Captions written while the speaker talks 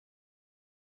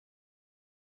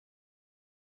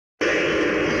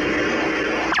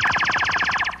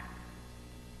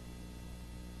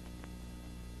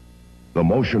The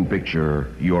motion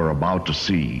picture you're about to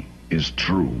see is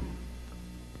true.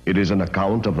 It is an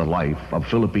account of the life of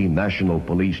Philippine National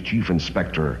Police Chief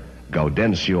Inspector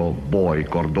Gaudencio Boy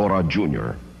Cordora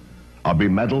Jr., a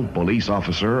bemedaled police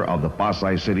officer of the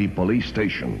Pasay City Police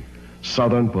Station,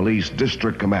 Southern Police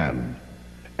District Command,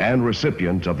 and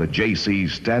recipient of the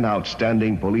JC's 10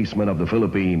 Outstanding Policemen of the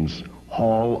Philippines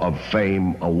Hall of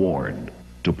Fame Award.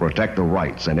 To protect the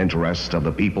rights and interests of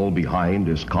the people behind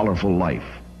his colorful life,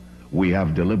 we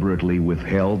have deliberately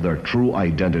withheld their true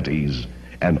identities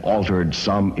and altered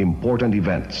some important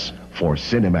events for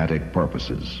cinematic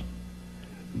purposes.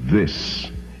 This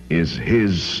is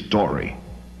his story.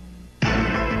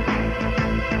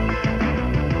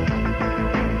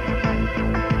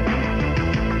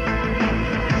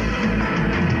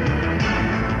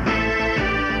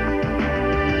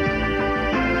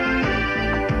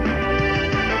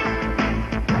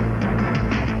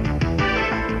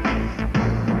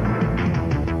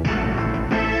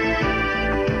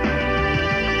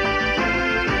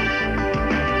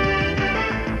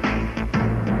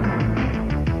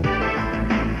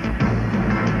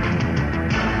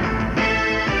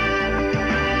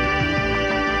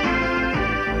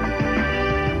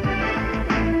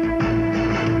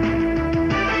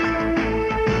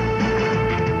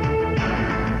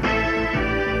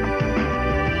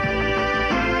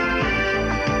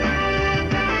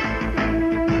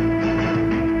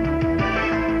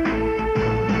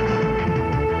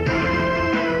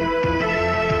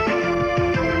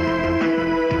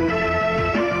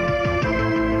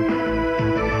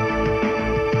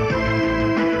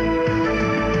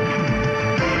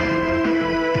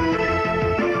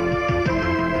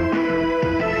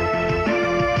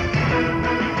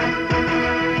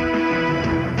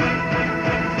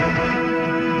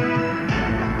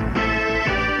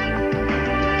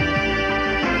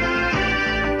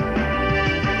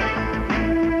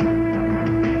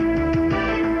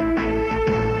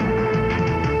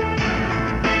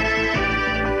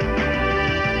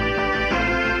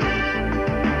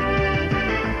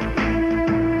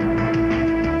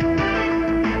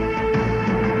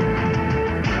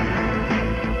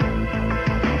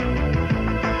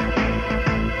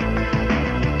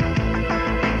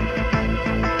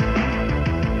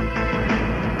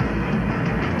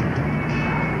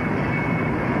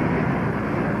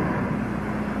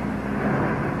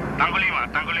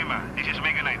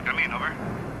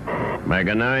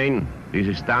 Mega 9, this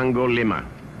is Tango Lima.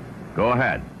 Go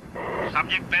ahead.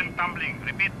 Subject 10 tumbling.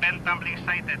 Repeat, 10 tumbling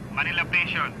sighted. Manila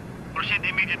Station. Proceed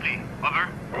immediately.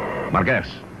 Over. Marquez,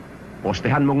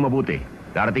 postehan mong mabuti.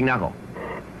 Darating na ako.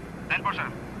 10 sir.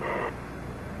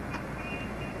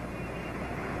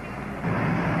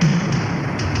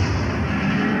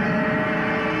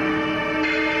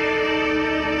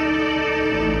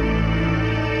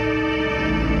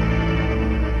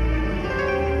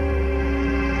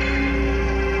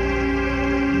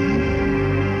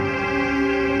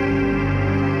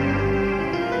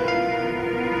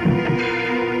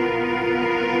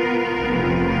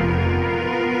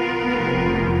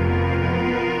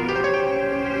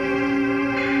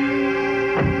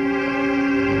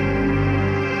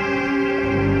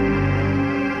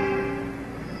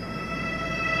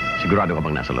 Sigurado ka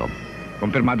bang nasa loob?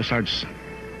 Kumpirmado, Sarge.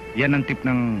 Yan ang tip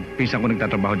ng pinsan ko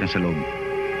nagtatrabaho dyan sa loob.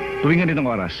 Tuwing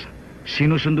ganitong oras,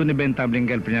 sinusundo ni Ben Tabling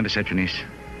girlfriend niya receptionist.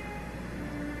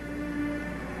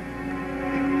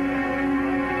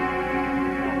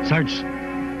 Sarge,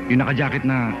 yung naka-jacket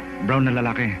na brown na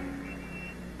lalaki.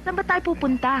 Saan ba tayo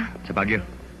pupunta? Sa Baguio.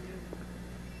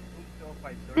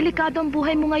 Delikado ang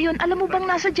buhay mo ngayon. Alam mo bang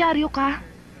nasa dyaryo ka?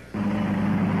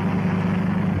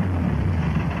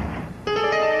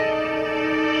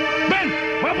 Ben!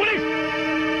 Mga pulis!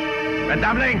 Ben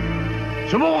Tabling!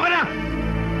 Sumuko ka na!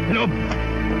 Sa loob!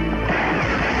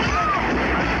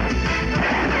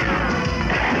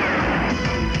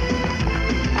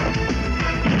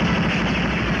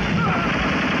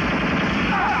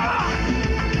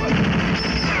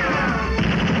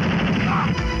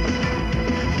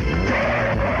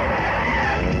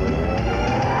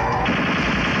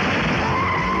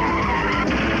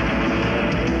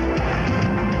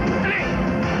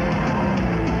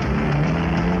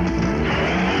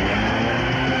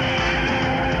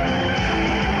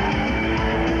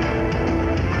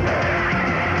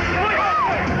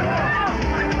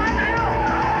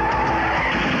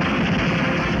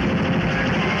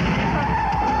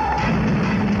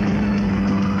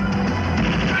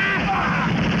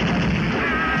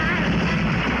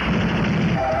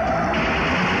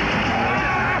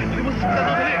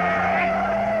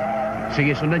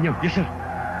 Sige, sundan nyo. Yes, sir.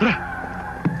 Tara!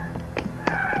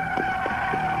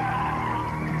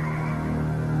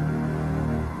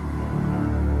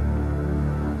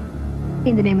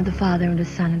 In the name of the Father, and the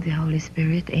Son, and the Holy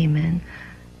Spirit. Amen.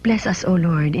 Bless us, O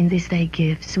Lord, in these thy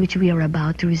gifts, which we are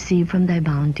about to receive from thy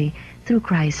bounty, through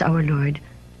Christ our Lord.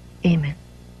 Amen.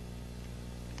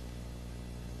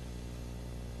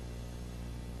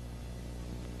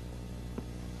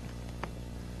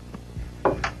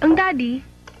 Ang daddy?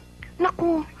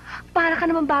 Naku, para ka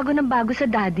naman bago ng bago sa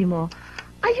daddy mo.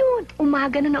 Ayun,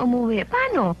 umaga na umuwi.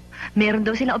 Paano? Meron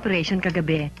daw silang operation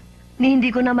kagabi. Ni hindi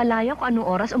ko na malayo kung anong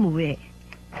oras umuwi.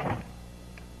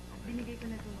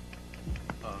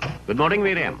 Good morning,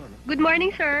 Miriam. Good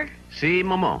morning, sir. Si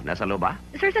Momo, nasa loob ba?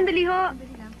 Sir, sandali ho.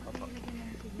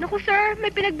 Naku, sir,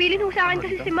 may pinagbilin ho sa akin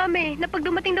kasi si ma'am eh, na pag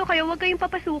dumating daw kayo, huwag kayong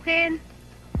papasukin.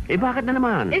 Eh, bakit na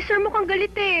naman? Eh, sir, mukhang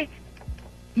galit eh.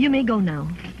 You may go now.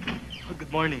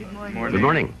 Good morning. Good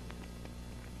morning.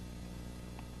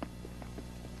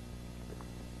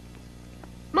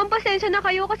 Ma'am, pasensya na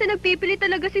kayo kasi nagpipili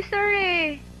talaga si sir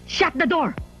eh. Shut the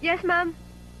door! Yes, ma'am.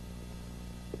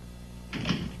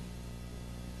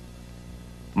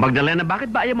 Magdalena,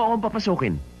 bakit ba ayaw mo akong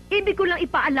papasukin? Ibig ko lang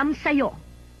ipaalam sa'yo,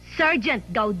 Sergeant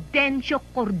Gaudencio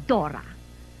Cordora,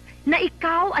 na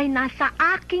ikaw ay nasa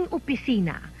aking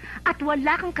opisina at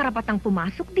wala kang karapatang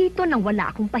pumasok dito nang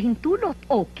wala akong pahintulot,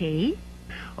 okay?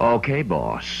 Okay,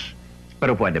 boss.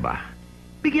 Pero pwede ba?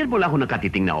 Bigyan mo lang ako ng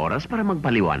katiting na oras para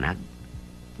magpaliwanag.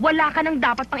 Wala ka nang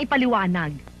dapat pang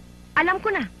ipaliwanag. Alam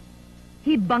ko na,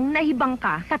 hibang na hibang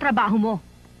ka sa trabaho mo.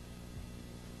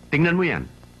 Tingnan mo yan.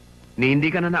 Ni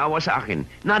hindi ka na naawa sa akin.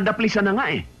 Nadaplisan na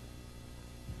nga eh.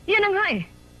 Yan na nga eh.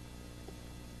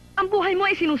 Ang buhay mo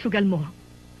ay sinusugal mo.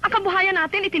 Ang kabuhayan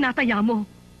natin itinataya mo.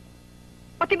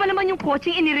 Pati ba naman yung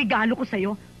coaching iniregalo ko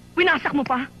sa'yo? Winasak mo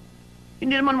pa?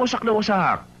 Hindi naman wasak na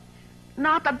wasak.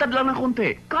 Nakatagtad lang ng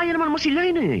konti. Kaya naman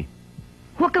masilayin eh.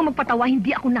 Huwag kang magpatawa,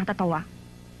 hindi ako natatawa.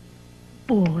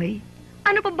 Boy,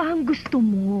 ano pa ba ang gusto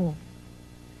mo?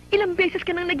 Ilang beses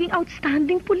ka nang naging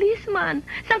outstanding policeman.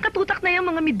 Saan katutak na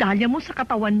yung mga medalya mo sa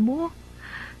katawan mo?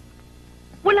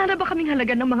 Wala na ba kaming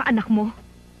halaga ng mga anak mo?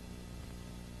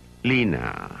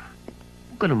 Lina,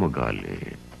 huwag ka na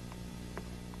magalit.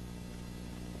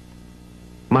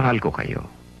 Mahal ko kayo.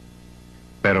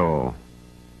 Pero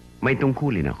may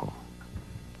tungkulin ako.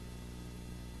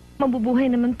 Mabubuhay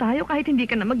naman tayo kahit hindi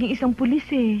ka na maging isang pulis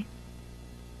eh.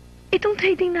 Itong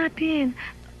trading natin,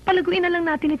 palaguin na lang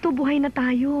natin ito, buhay na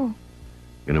tayo.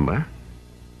 Ganun ba?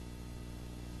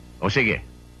 O sige.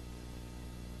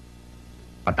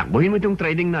 Patakbuhin mo itong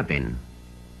trading natin.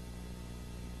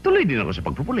 Tuloy din ako sa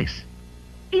pagpupulis.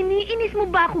 Iniinis mo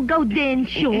ba ako,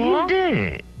 Gaudencio?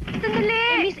 Hindi.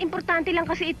 Sandali! Miss, importante lang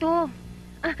kasi ito.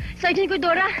 Sergeant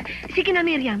Cordora, sige na,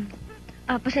 Miriam.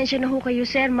 Pasensya na ho kayo,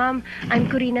 sir, ma'am.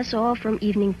 I'm Corina So from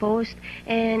Evening Post.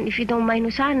 And if you don't mind,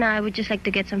 Usana, I would just like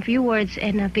to get some few words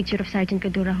and a picture of Sergeant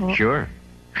Cordora ho. Sure.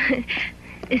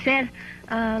 Sir,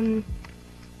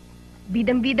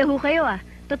 bidang-bida ho kayo ah.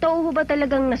 Totoo ho ba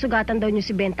talagang nasugatan daw niyo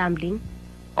si Ben Tumbling?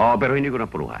 Oo, pero hindi ko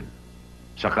napuluhan.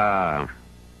 Saka,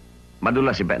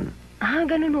 madula si Ben.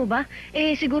 Ganun ho ba?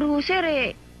 Siguro ho,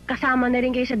 sir, kasama na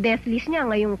rin kayo sa death list niya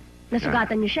ngayong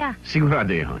nasugatan niyo siya.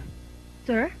 Sigurado yun.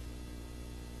 Sir?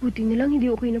 Buti na lang hindi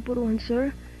okay na puruhan, sir.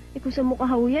 Kung sa mukha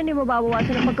ho yan,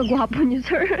 mababawasan ang pagkagwapo niyo,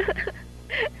 sir.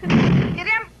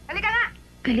 Miriam, halika nga!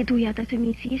 Galit ho yata si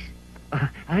Mrs.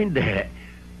 Hindi.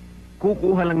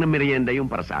 Kukuha lang ng merienda yung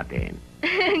para sa atin.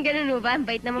 Ganun ho ba? Ang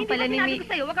bait naman pala ni Hindi ko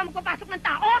sa'yo, huwag kang magpapasok ng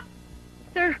tao!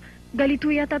 Sir, galit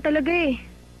ho yata talaga eh.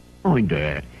 Oh,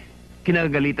 hindi.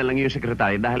 Kinagalitan lang yung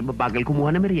sekretary dahil mabagal kumuha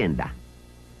ng merienda.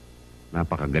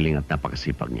 Napakagaling at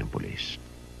napakasipag niyang pulis.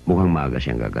 Mukhang maaga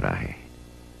siyang gagarahe.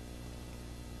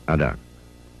 Adak,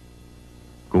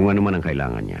 kung ano man ang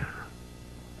kailangan niya,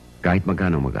 kahit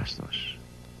magkano magastos,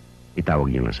 itawag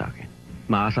niyo lang sa akin.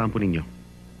 Maasahan po ninyo.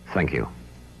 Thank you.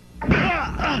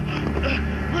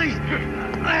 Please,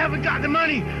 I haven't got the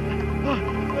money.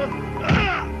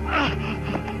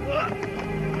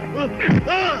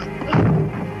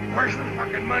 Where's the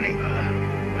fucking money?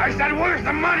 I said, where's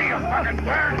the money, you fucking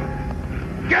bird?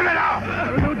 Give it out!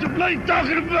 I don't know what you're bloody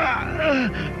talking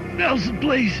about. Nelson,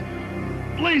 please.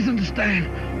 Please understand.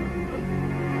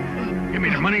 Give me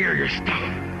the money or your stuff.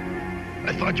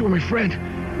 I thought you were my friend.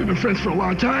 We've been friends for a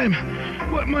long time.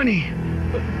 What money?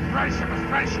 Friendship is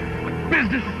friendship.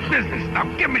 Business is business. Now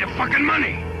give me the fucking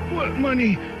money. What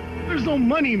money? There's no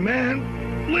money, man.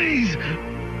 Please.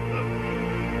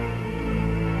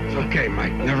 It's okay,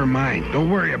 Mike. Never mind. Don't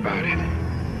worry about it.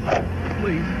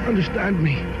 Please, understand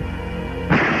me.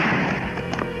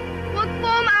 Huwag po,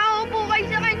 maawa po kayo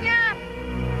sa kanya.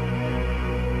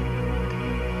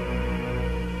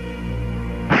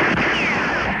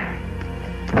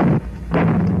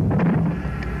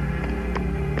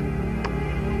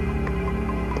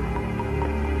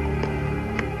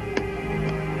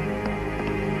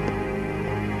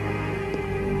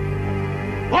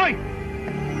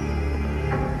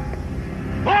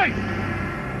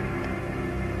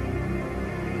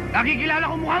 Nakikilala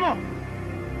ko mukha mo!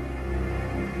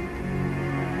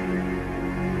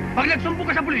 Pag nagsumpo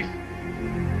ka sa pulis,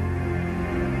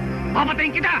 papatayin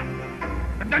kita!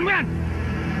 Tandaan mo yan!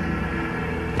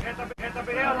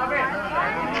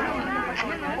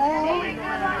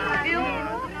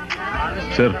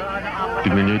 Sir,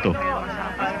 tignan niyo ito.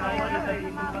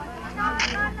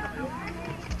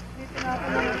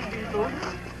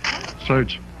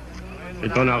 Search.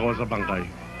 Ito na ako sa bangkay.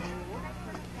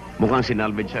 Mukhang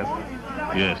sinalvage, sir.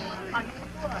 Yes.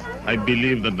 I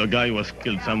believe that the guy was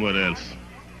killed somewhere else.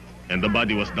 And the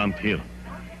body was dumped here.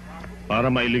 Para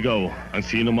mailigaw ang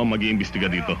sino mang mag-iimbestiga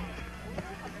dito.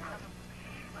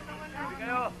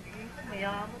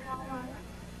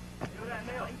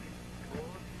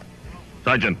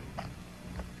 Sergeant,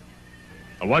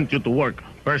 I want you to work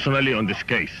personally on this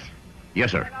case.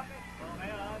 Yes, sir.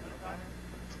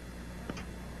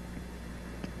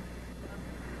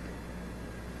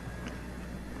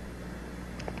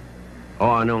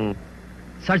 O, anong...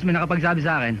 Sarge, may nakapagsabi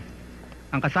sa akin,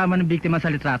 ang kasama ng biktima sa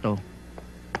litrato,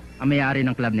 ang may-ari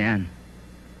ng club na yan.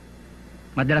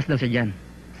 Madalas daw siya dyan.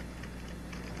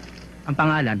 Ang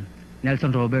pangalan, Nelson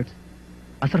Roberts.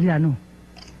 Australiano.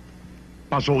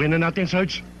 Pasukin na natin,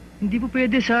 Sarge. Hindi po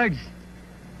pwede, Sarge.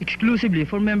 Exclusively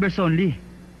for members only.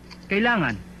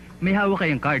 Kailangan, may hawak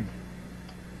kayong card.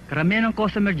 Karamihan ng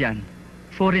customer dyan,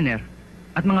 foreigner,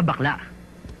 at mga bakla.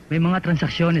 May mga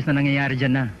transaksyones na nangyayari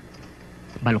dyan na.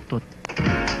 Baluktot.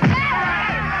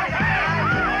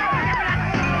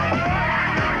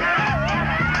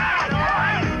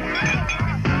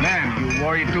 Man, you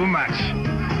worry too much.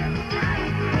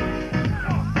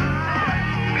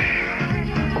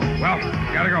 Well,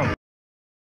 gotta go.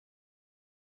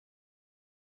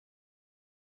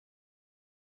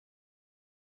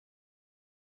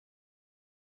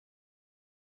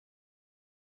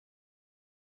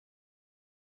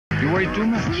 You worry too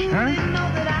much, huh?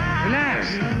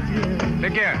 Relax.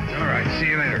 Take care. All right, see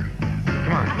you later.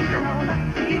 Come on, let's go.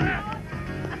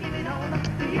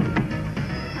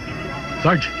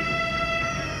 Sarge.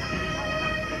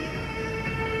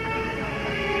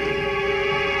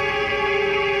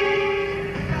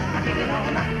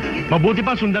 Mabuti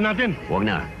pa, sundan natin. Huwag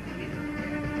na.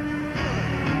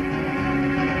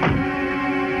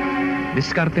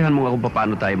 Diskartehan mo nga kung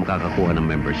paano tayo makakakuha ng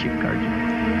membership card.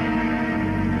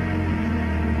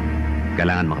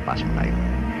 Kailangan makapasok tayo.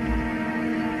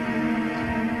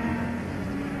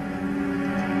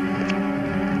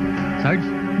 Sarge,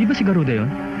 di ba si Garuda yun?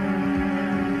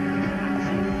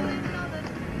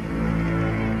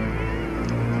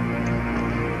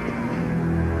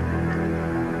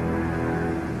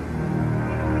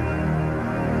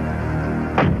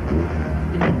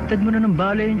 Pinagtad mo na ng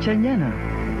bala yung tiyan yan, ha?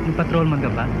 Yung patrolman ka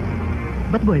pa?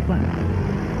 Ba't buhay pa?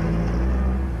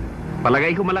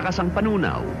 Palagay ko malakas ang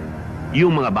panunaw.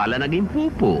 Yung mga bala naging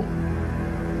pupo.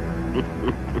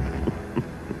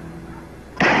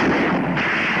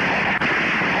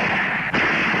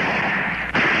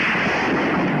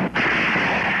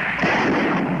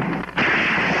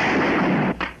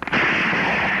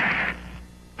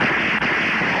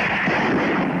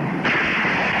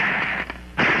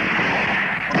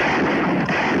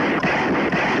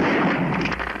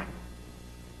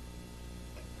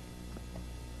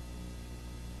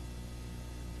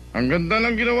 Ang ganda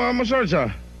lang ginawa mo, Sarge,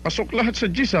 ha? Pasok lahat sa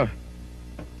GIS, ha?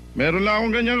 Meron lang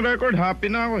akong ganyang record, happy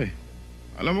na ako, eh.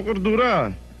 Alam mo,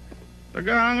 Cordora,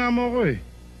 tagahanga mo ako, eh.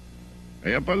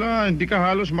 Kaya pala, hindi ka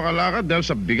halos makalakad dahil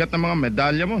sa bigat ng mga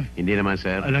medalya mo. Hindi naman,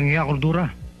 sir. Alang iya,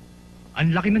 Cordora. Ang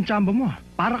laki ng tsamba mo, ha?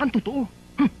 Para kang totoo.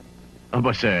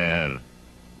 Aba, sir.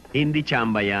 Hindi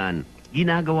tsamba yan.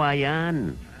 Ginagawa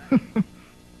yan.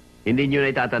 Hindi nyo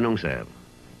na itatanong, sir.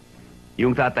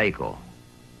 Yung tatay ko,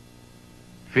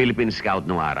 Philippine Scout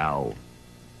nung araw.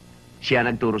 Siya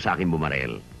nagturo sa akin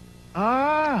bumarel.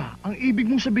 Ah, ang ibig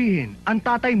mong sabihin, ang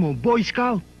tatay mo, Boy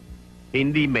Scout.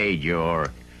 Hindi, Major.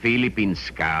 Philippine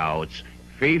Scouts.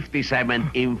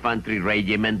 57th Infantry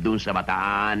Regiment dun sa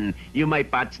Bataan. Yung may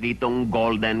patch ditong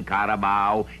Golden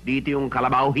Carabao. Dito yung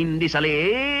Kalabaw hindi sa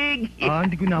liig.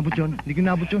 Hindi ko nabot yun. Hindi ko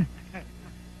nabot yun.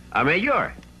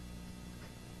 Major.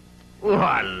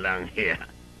 Walang hiya.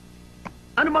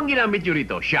 Ano bang ginamit nyo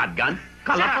rito? Shotgun?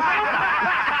 Kalat na kalat.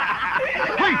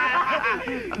 Hoy!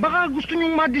 Baka gusto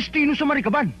niyong madestino sa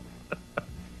Marikaban.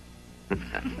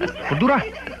 Cordora,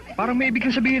 parang may ibig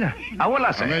kang sabihin, ha? Wala,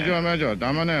 sir. Medyo.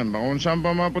 Tama na yan. Baka kung saan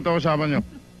pa mapunta usapan niyo.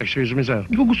 Excuse me, sir.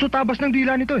 Hindi ko gusto tabas ng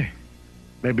dila nito, eh.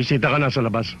 May bisita ka na sa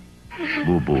labas.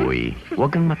 Buboy,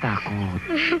 huwag kang matakot.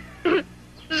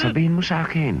 Sabihin mo sa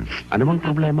akin, ano bang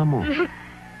problema mo?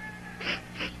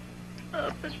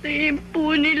 Papatayin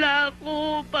po nila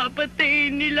ako.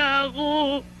 Papatayin nila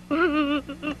ako.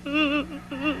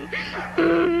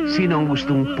 Sino ang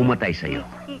gustong pumatay sa'yo?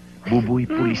 Buboy,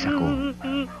 pulis ako.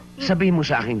 Sabihin mo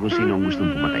sa akin kung sino ang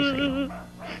gustong pumatay sa'yo.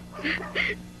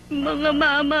 Mga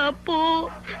mama po.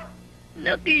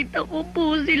 Nakita ko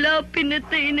po sila,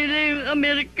 pinatay nila yung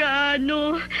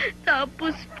Amerikano.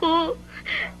 Tapos po,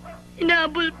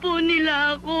 inabol po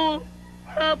nila ako.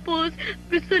 Tapos,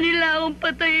 gusto nila akong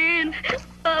patayin.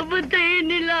 Papatayin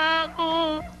nila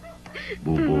ako.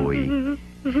 Buboy,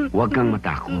 huwag kang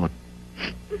matakot.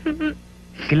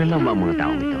 Kilala mo ang mga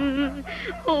taong ito?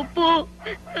 Opo,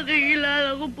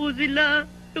 nakikilala ko po sila.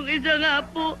 Yung isa nga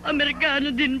po, Amerikano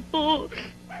din po.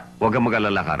 Huwag kang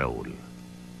mag-alala ka, Raul.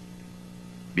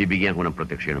 Bibigyan ko ng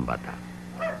proteksyon ng bata.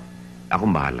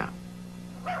 Akong bahala.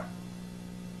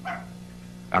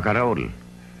 Aka, Raul,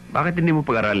 bakit hindi mo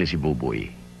pag-aralin si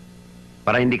Buboy?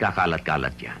 Para hindi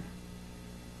kakalat-kalat yan.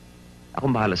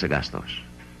 Akong bahala sa gastos.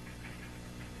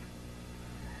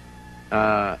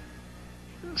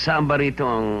 Saan ba rito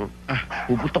ang...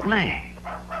 puputok na eh.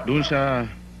 Doon sa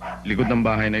likod ng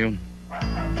bahay na yun.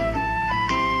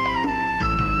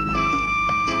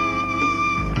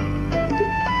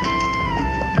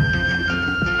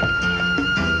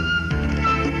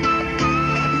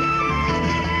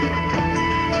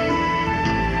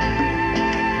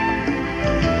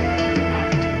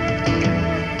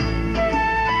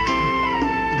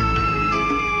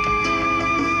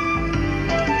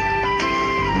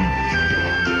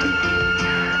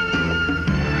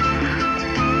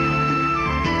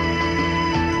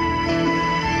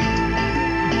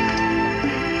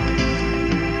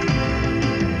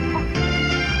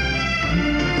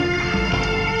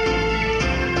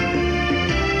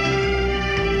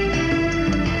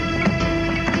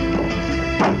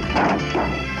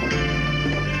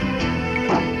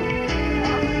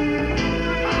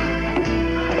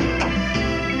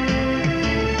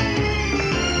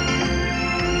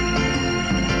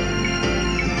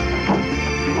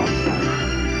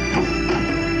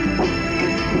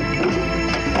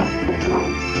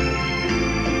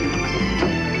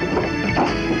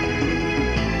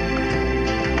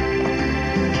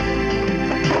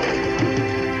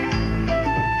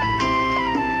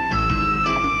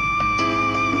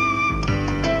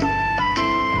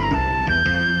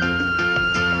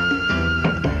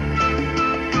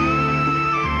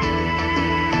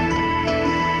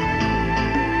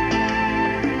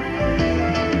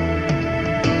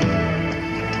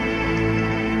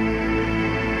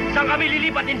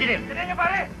 Engineer. Tignan niyo,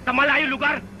 pare! Sa malayong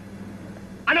lugar!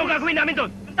 Anong gagawin namin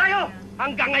doon? Doon tayo!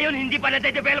 Hanggang ngayon, hindi pa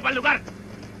na-develop ang lugar.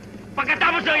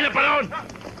 Pagkatapos ng ilang panahon,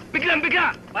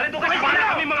 biglang-bigla! Para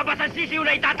kami mga basang sisiw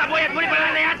na itataboy at muli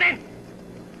palalayatin!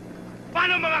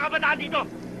 Paano mga kabataan dito?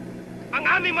 Ang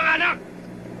aming mga anak!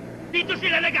 Dito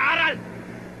sila nag-aaral!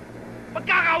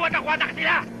 Magkakawatak-watak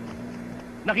sila!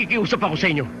 Nakikiusap ako sa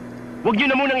inyo. Huwag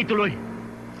niyo na munang ituloy.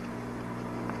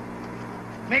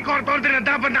 May court order na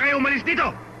dapat na kayo umalis dito!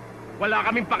 Wala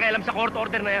kaming pakialam sa court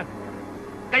order na yan.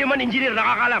 Kayo man, engineer,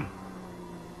 nakakalam.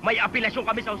 May apelasyon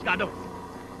kami sa husgado.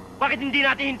 Bakit hindi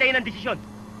natin hintayin ang desisyon?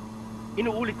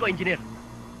 Inuulit ko, engineer.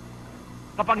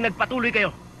 Kapag nagpatuloy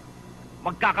kayo,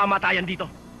 magkakamatayan dito.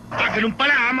 Ganun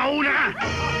pala, mauna ka!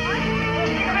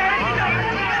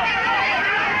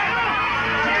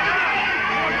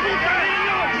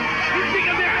 Hindi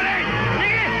kami alis!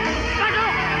 Sige!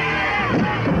 Pasok!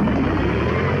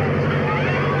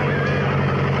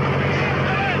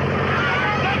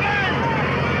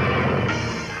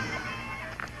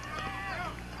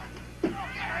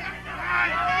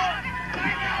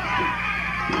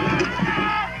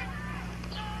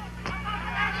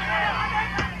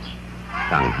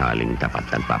 Tanghaling tapat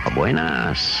ng Papa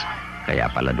Buenas. Kaya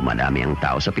pala dumadami ang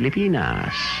tao sa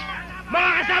Pilipinas.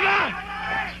 Mga kasama!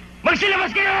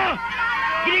 Magsilabas kayo!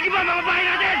 Ginigiba mga bahay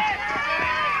natin!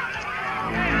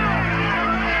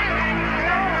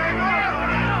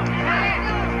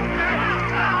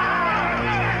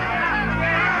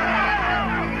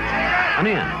 Ano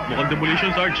yan? Mukhang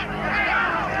demolition, Sarge.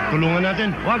 Tulungan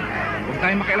natin. Huwag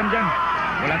tayong makialam dyan.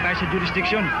 Wala tayo sa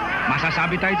jurisdiction.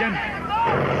 Masasabi tayo dyan.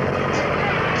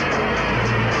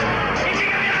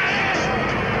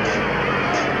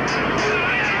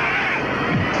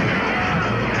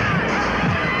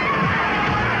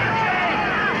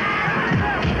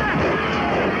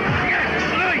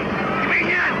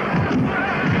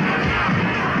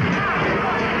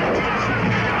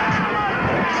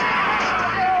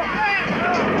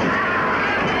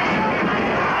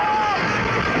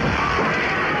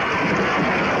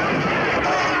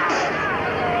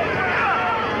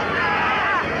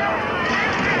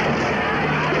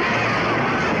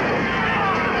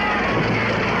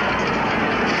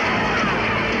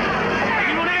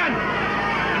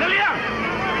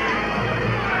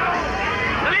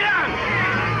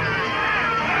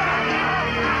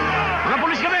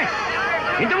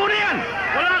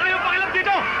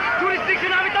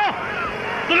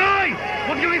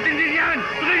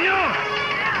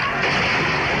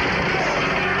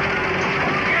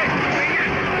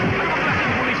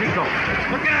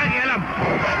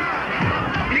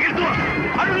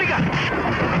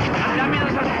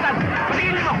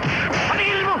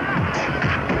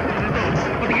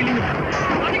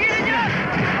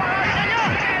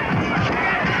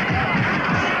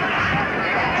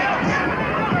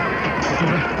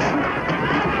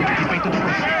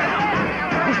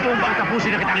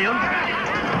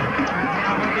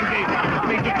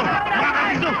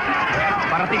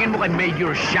 Paratingin mo kay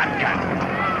Major Shotgun.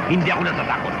 Hindi ako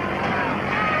natatakot.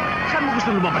 Saan mo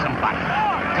gusto lumabas ang pan?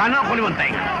 Kana ako limang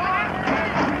tainga.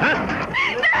 Ha?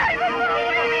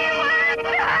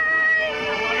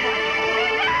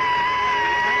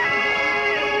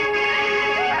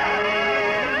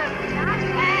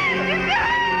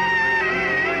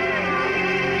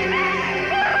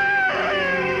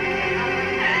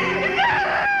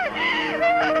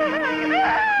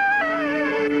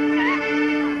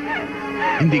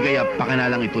 Hindi kaya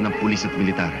pakanalang ito ng pulis at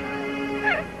militar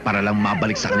para lang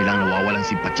mabalik sa kanilang nawawalang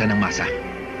simpatsya ng masa.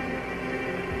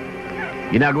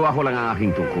 Ginagawa ko lang ang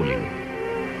aking tungkulin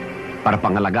para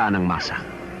pangalagaan ang masa.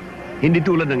 Hindi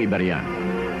tulad ng iba riyan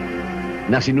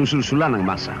na sinusulsulan ng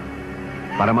masa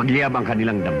para magliyab ang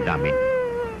kanilang damdamin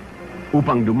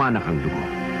upang dumanak ang dugo.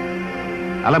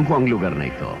 Alam ko ang lugar na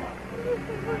ito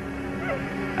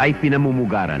ay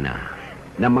pinamumugara na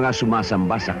ng mga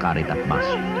sumasamba sa karit at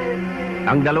maso.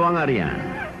 Ang dalawang ariyan,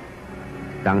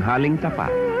 tanghaling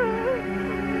tapat,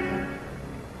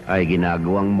 ay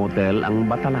ginagawang motel ang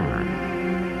Batalangan.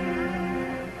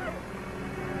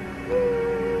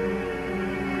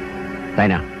 Tayo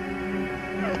na.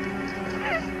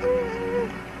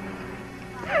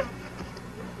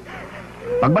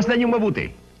 Pagbasdan niyong mabuti,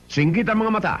 singgit ang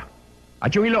mga mata at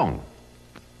yung ilong.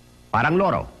 Parang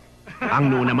loro.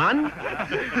 Ang noo naman,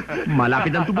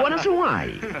 malapit ang tubuan ng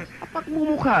sungay.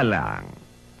 Pagmumukha lang,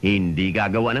 hindi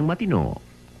gagawa ng matino.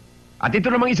 At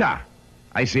ito namang isa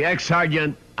ay si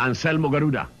Ex-Sergeant Anselmo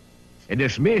Garuda, a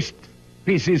dismissed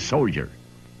PC soldier.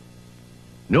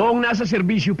 Noong nasa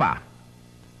serbisyo pa,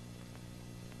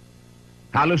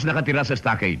 halos nakatira sa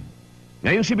stockade.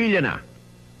 Ngayong sibilya na,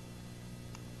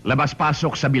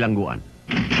 labas-pasok sa bilangguan.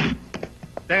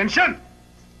 Attention!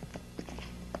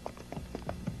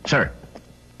 Sir.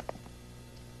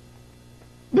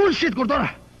 Bullshit, Cordora!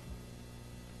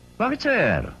 Bakit,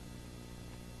 sir?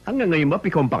 Hanggang ngayon ba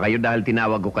pikom pa kayo dahil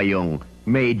tinawag ko kayong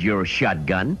Major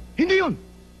Shotgun? Hindi yun!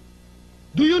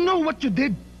 Do you know what you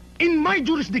did in my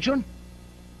jurisdiction?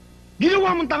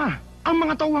 Ginawa mong tanga ang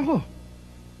mga tauhan ko.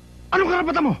 Anong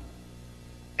karapatan mo?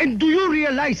 And do you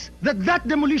realize that that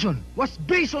demolition was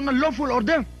based on a lawful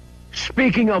order?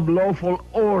 Speaking of lawful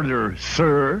order,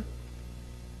 sir,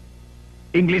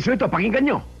 English ito, pakinggan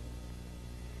nyo.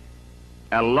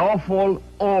 A lawful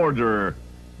order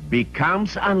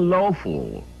becomes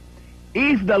unlawful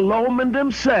if the lawmen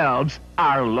themselves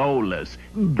are lawless.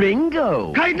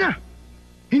 Bingo! Kahit na!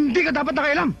 Hindi ka dapat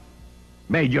nakialam!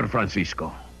 Major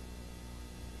Francisco,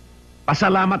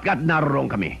 pasalamat ka at naroon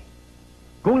kami.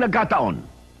 Kung nagkataon,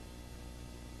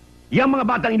 yung mga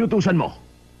batang inutusan mo,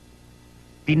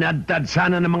 tinadtad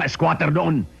sana ng mga squatter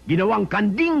doon, ginawang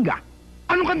kandinga.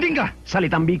 Anong kandinga?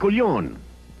 Salitang Bicol yun.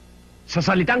 Sa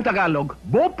salitang Tagalog,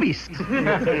 bopis.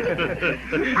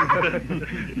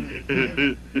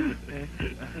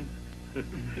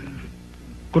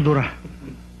 Cordora,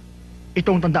 ito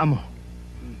ang tandaan mo.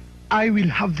 I will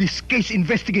have this case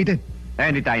investigated.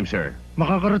 Anytime, sir.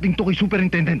 Makakarating to kay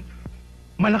Superintendent.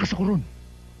 Malakas ako ron.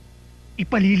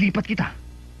 Ipalilipat kita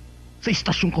sa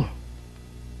istasyon ko.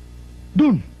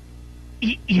 Doon,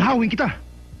 ihawin kita.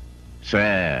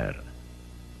 Sir,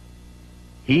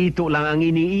 hito lang ang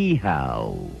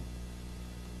iniihaw.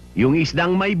 Yung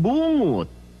isdang may bungot.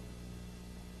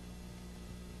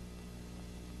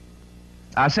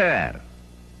 Sir,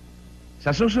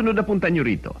 sa susunod na punta nyo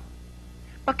rito,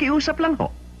 pakiusap lang ho.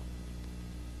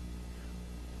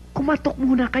 Kumatok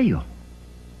muna kayo.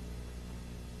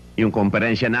 Yung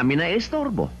komperensya namin na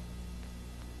estorbo.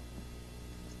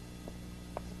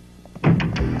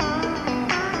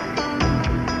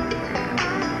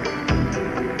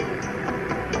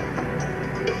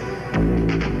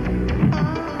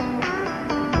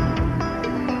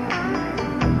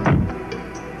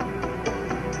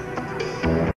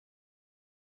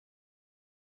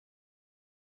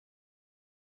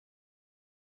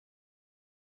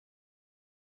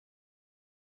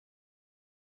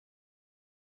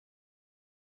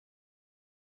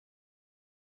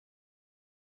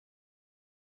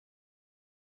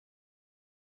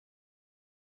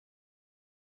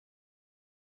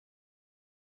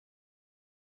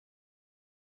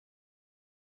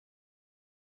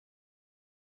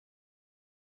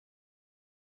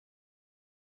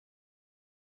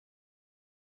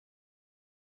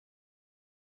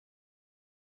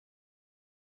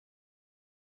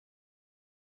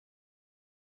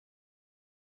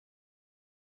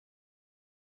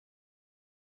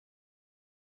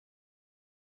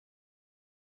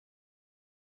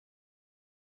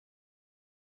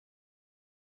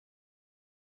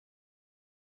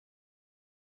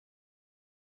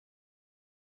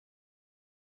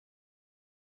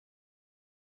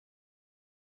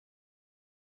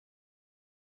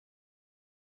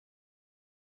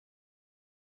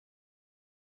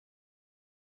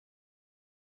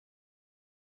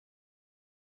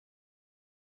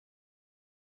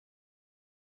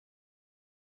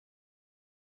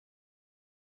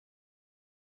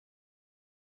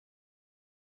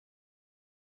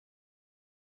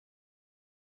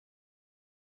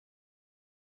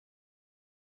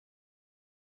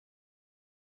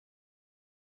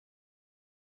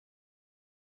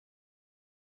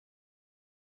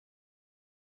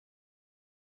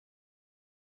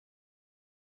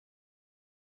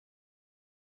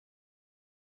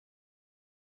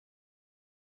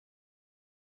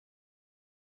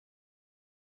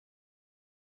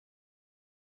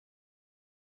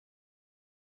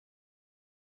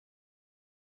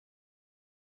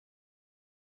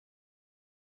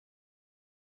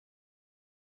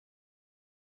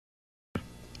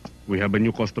 We have a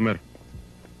new customer.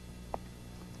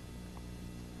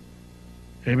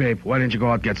 Hey, babe, why didn't you go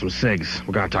out and get some cigs?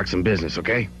 We're gonna talk some business,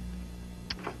 okay?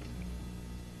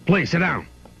 Please, sit down.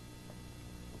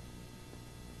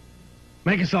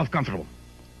 Make yourself comfortable.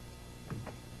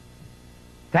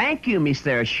 Thank you,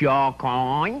 Mr.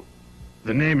 Shokoy.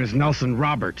 The name is Nelson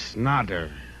Roberts, not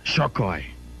Shokoy.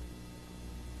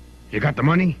 You got the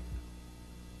money?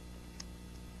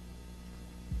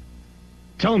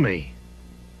 Tell me,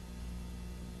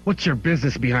 what's your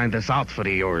business behind this outfit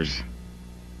of yours?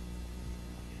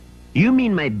 You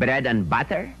mean my bread and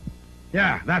butter?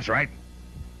 Yeah, that's right.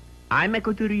 I'm a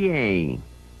couturier.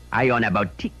 I own a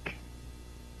boutique.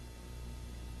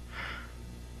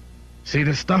 See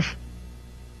this stuff?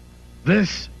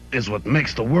 This is what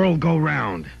makes the world go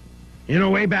round. You know,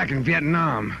 way back in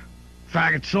Vietnam,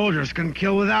 faggot soldiers couldn't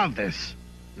kill without this.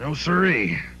 No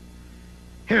siree.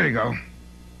 Here you go.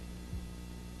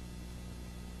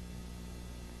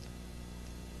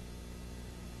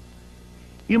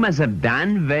 You must have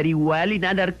done very well in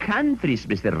other countries,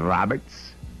 Mr.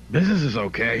 Roberts. Business is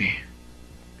okay.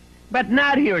 But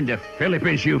not here in the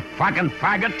Philippines, you fucking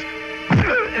faggot.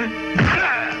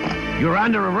 You're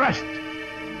under arrest.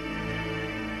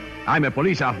 I'm a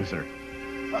police officer.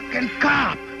 Fucking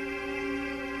cop!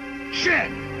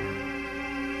 Shit!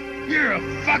 You're a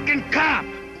fucking cop!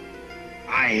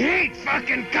 I hate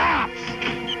fucking cops!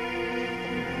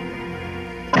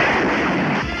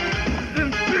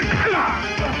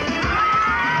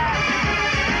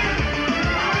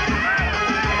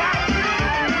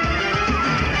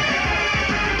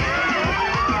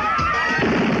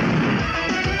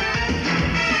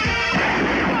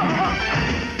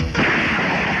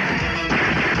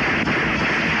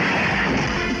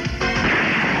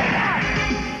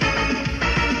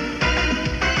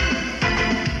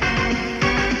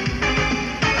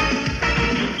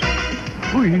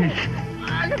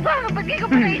 Ano ba? Ba't di ka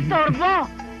pa na-istorbo?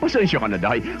 Pasensya ka na,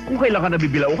 Day. Kung kailan ka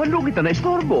nabibilaw ka, no kita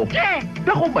na-istorbo. Che!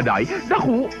 Dako ba, Day?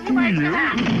 Dako! Lumayas ka na!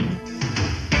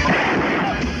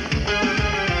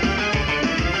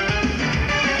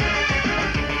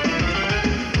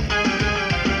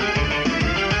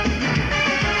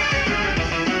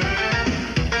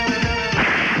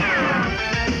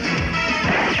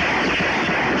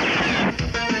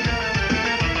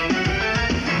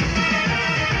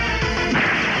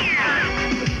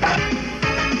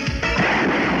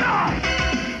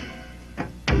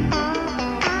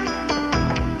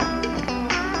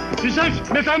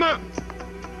 May tama!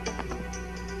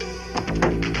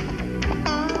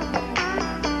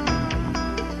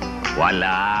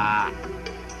 Wala.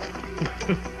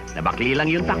 Nabakli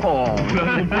lang yung takong.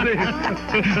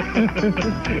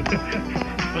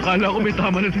 Akala ko may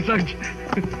tama na si Sarge.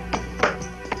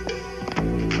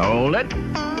 Hold it.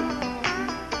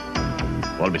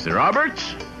 Well, Mr.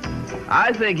 Roberts,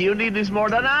 I think you need this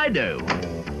more than I do.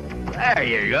 There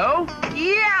you go.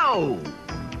 Yo!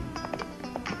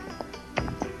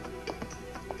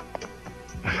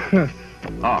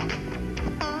 Oh.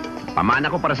 Pamana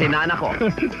ko para sa inaanak ko.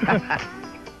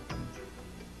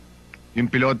 Yung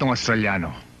pilotong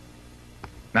Australiano,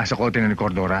 nasa kote na ni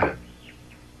Cordora.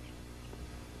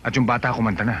 At yung bata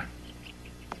kumanta na.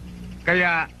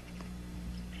 Kaya,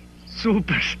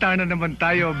 superstar na naman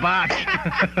tayo, Bat.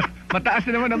 Mataas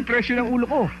na naman ang presyo ng ulo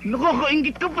ko.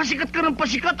 Nakakaingit ka, pasikat ka ng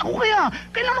pasikat. Ako kaya,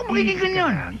 kailangan magiging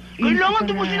ganyan.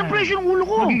 Kailangan tumasin ang presyo ng ulo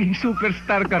ko. Magiging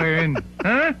superstar ka rin.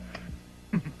 Ha?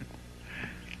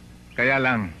 Kaya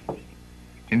lang,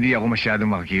 hindi ako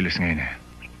masyadong makakilos ngayon eh.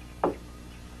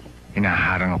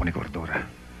 Hinaharang ako ni Cordora.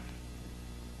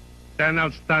 10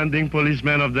 outstanding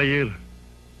policemen of the year.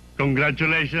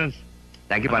 Congratulations.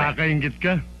 Thank you, pare. Nakakaingit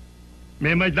ka.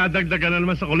 May dadagdagan na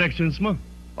naman sa collections mo.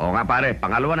 Oo nga, pare.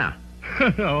 Pangalawa na.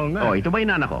 Oo nga. Oh, ito ba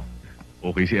yung anak ko?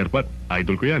 Okay si Erpat.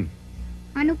 Idol ko yan.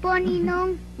 Ano po,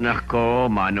 Ninong?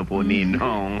 Nako, mano po,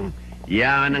 Ninong.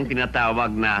 Yan ang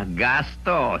tinatawag na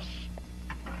gastos.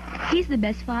 He's the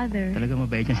best father. Talaga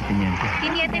mabait yan si Teniente.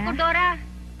 Teniente Cordora.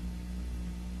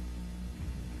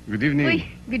 Good evening. Uy,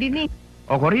 good evening.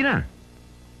 O, Corina.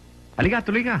 Halika,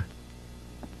 tuloy ka.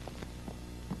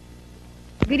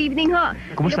 Good evening ho.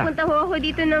 Kumusta? Napunta ho ako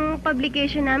dito ng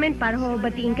publication namin para ho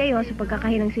batiin kayo sa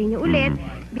pagkakahilang sa inyo ulit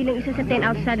bilang isa sa 10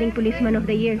 outstanding policeman of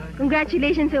the year.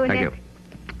 Congratulations ho Thank ulit. you.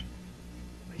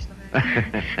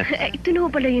 Ito na ho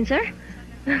pala yun, sir.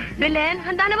 Belen,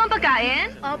 handa na bang pagkain?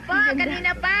 Opa,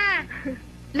 kanina pa.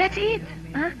 Let's eat.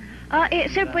 Ha?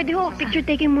 Sir, pwede ho, picture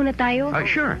taking muna tayo.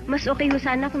 Sure. Mas okay ho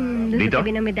sana kung doon Dito? sa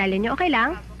tabi ng medalya niyo. Okay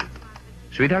lang?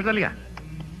 Sweetheart, halika.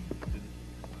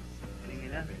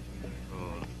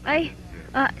 Ay,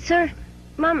 sir,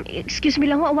 ma'am, excuse me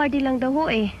lang ho, awardee lang daw ho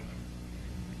eh.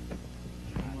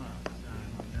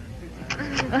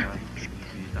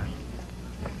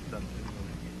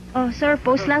 Oh, sir,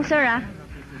 post lang, sir, ah.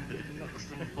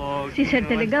 Si sir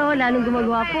talaga, oh, lalong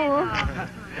gumagawa po, oh.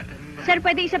 Sir,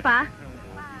 pwede isa pa?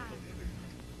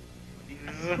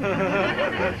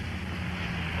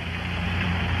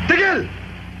 Tigil!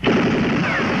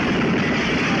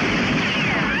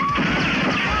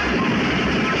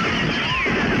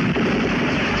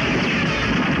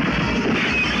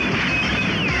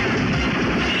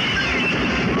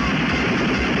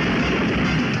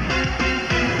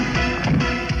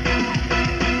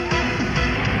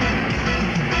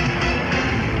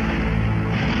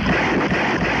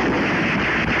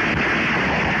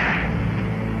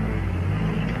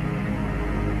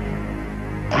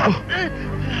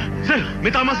 Sir,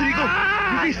 may tama si Rico!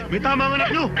 Please, may tama ang anak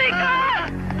nyo! Rico!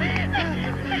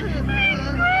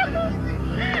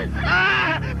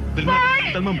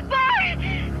 Talmam! Boy!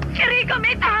 Si Rico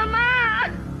may tama!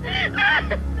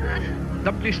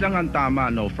 The police lang ang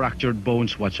tama, no fractured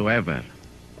bones whatsoever.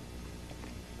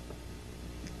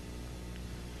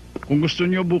 Kung gusto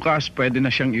niyo bukas, pwede na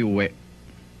siyang iuwi.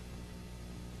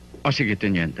 O sige,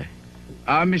 Teniente.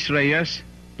 Miss Reyes,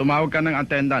 tumawag ka ng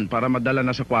attendant para madala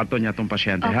na sa kwarto niya itong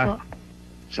pasyente, ha?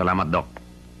 Salamat, Doc.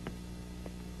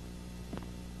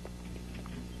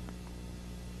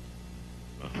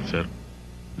 Sir,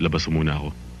 labas muna ako.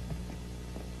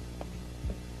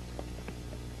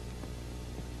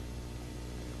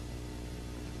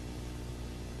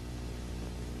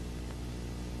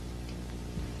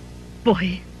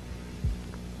 Boy,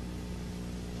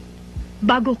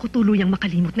 bago ko tuluyang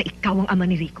makalimot na ikaw ang ama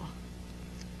ni Rico,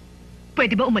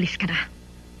 pwede ba umalis ka na?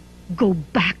 Go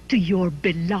back to your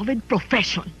beloved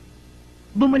profession.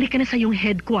 Bumalik ka na sa iyong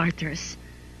headquarters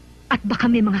at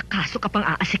baka may mga kaso ka pang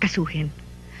aasikasuhin.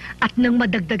 At nang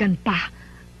madagdagan pa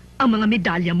ang mga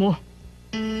medalya mo.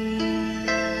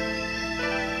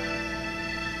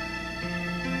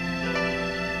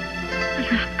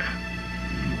 Anak.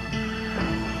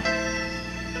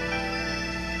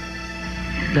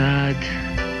 Dad.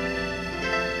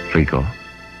 Rico?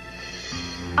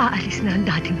 Aalis na ang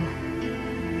daddy mo.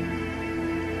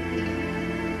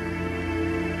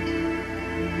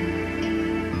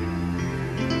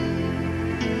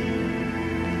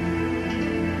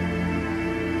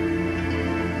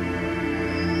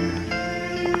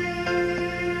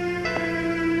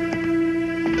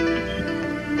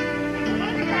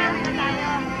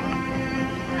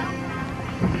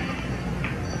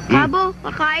 Kabo,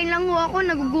 kakain lang ho ako.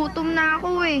 Nagugutom na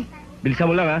ako eh.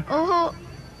 Bilisan mo lang, ha? Oho.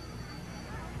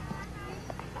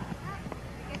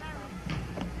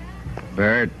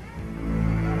 Bert,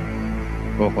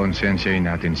 kukonsensyahin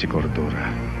natin si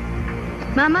Cordora.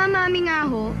 Mama, mami nga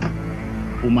ho.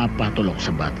 Pumapatol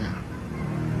ako sa bata.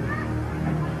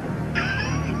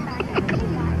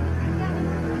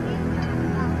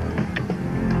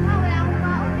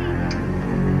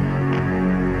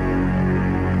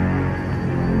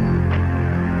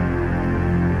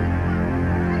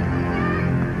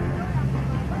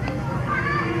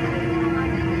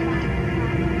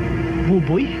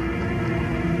 Buboy?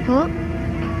 Ho?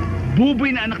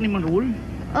 Buboy na anak ni Manrul?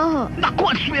 Oho. Naku,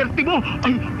 ang swerte mo!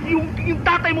 Yung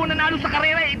tatay mo nanalo sa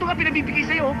karera, ito nga pinabibigay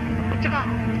sa'yo. At saka,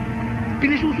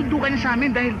 pinasusundo ka niya sa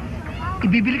amin dahil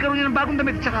ibibili ka rin ng bagong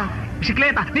damit at saka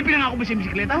bisikleta. May pinangako ba siya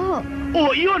bisikleta? Oo.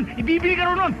 Oh, iyon! Ibibili ka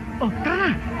rin nun! Oh, tara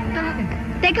na! Tara natin.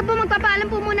 Teka po,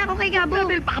 magpapaalam po muna ako kay Gabo.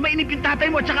 Dahil baka mainip yung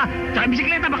tatay mo at saka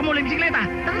bisikleta, baka mula yung bisikleta.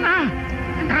 Tara na!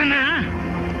 Tara na!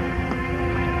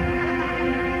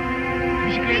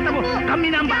 Bisikleta mo, kami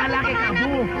na ang bahala kay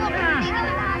Gabo. Tara!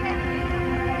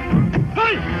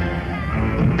 Hoy!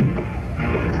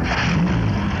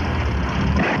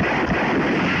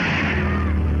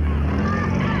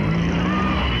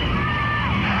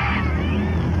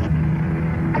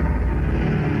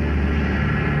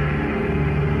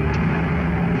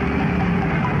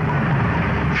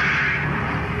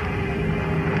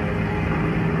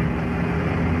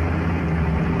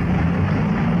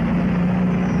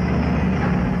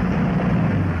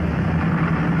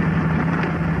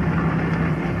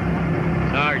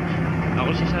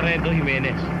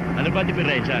 Ano ba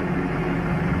diferensya?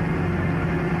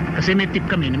 Kasi may tip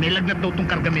kami na may lagnat daw tong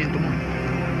kargamento mo.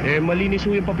 Eh, malinis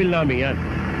ho yung papel namin yan.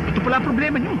 Ito pala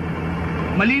problema nyo.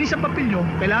 Malinis ang papel nyo,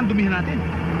 kailangan dumihan natin.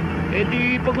 Eh,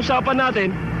 di pag-usapan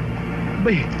natin.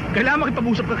 Bay, kailangan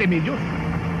makipag-usap ka kay Major.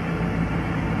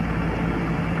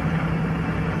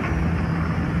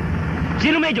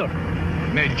 Sino Major?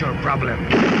 Major problem.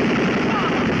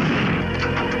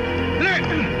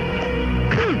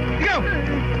 Ikaw!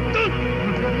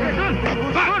 Doon!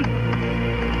 Doon!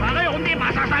 Baka kayo, kundi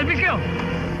masasalbis kayo!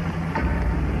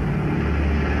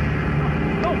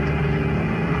 Go!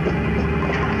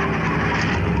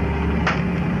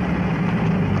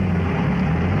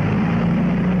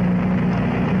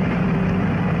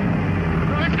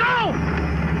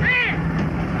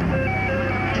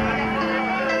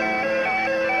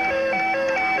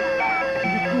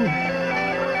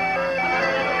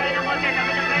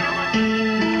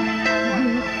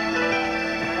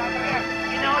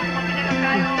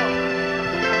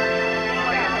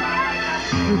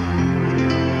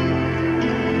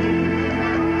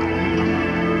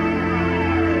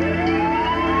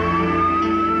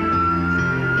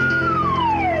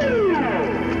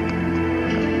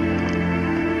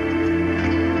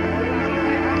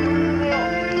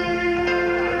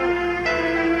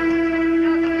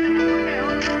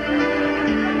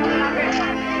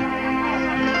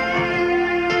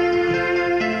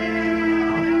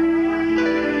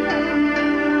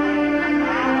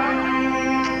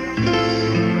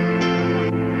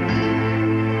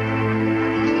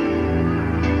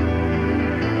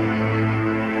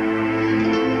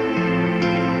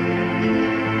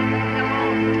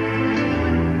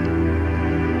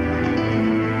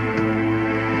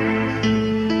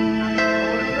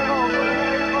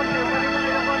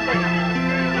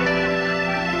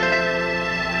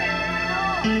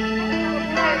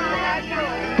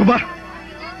 Ito ba?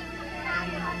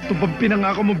 Ito bang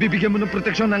pinangako mo bibigyan mo ng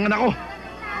proteksyon ng anak ko?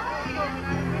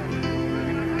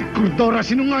 Cordora,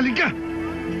 sinungaling ka!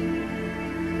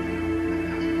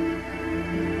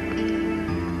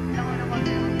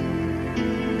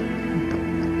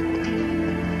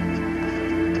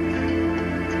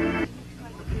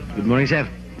 Good morning, sir.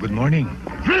 Good morning.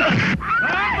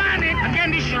 Panic! Again,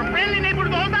 this is your friendly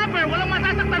neighborhood hold-upper. Walang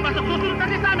masasaktan. Basta susunod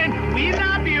kasi sa amin. We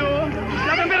love you.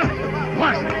 Laban pero!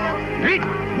 Bukas! Rick!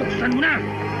 Buksan mo na!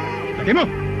 Lagay mo!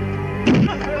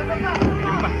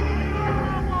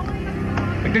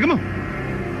 Lagdagan mo!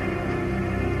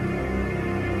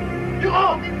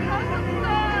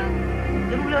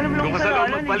 Doon ka sa loob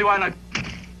magpaliwanag.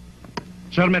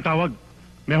 Sir, may tawag.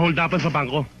 May hold-upan sa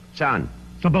bangko. Saan?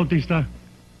 Sa Bautista.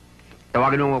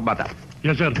 Tawagin mo mga bata.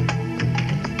 Yes, sir.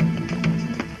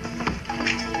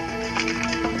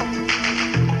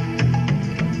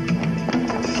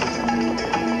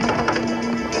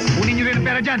 Kunin niyo rin ang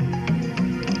pera dyan.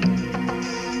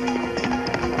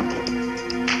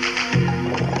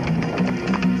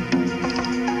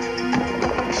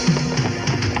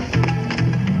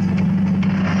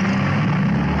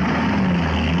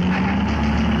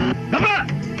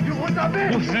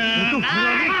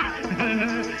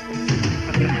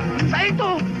 Sayang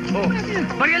to!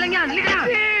 Barya lang yan! Liga na!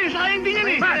 Sayang din yan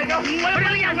eh! Barya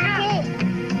lang yan! Walang buo!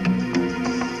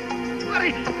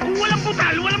 Kung walang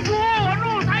butal, walang buo!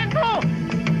 Ano? Sayang to!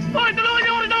 Hoy! Tulungan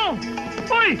niyo ako rito!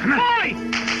 Hoy! Hoy!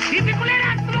 Hindi ko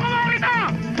lirat! Tulungan mo ako rito!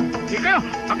 Hindi kayo!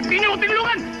 Bakit hindi niyo ako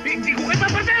tinulungan? Hindi ko kayo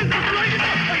papasin! Tulungan niyo ito!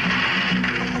 Hoy!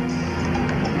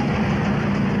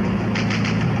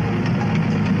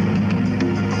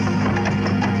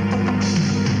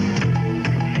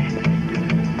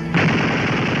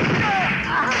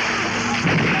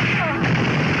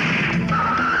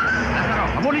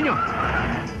 Habulin nyo!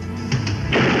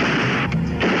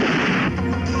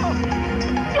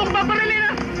 Yung paparilin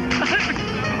na!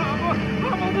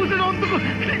 Mabubusan ako ang dugo!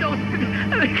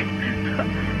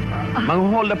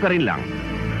 Mang-hold up ka rin lang.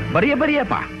 Bariya-bariya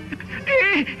pa.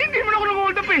 Hindi mo na ako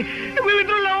nag-hold up eh!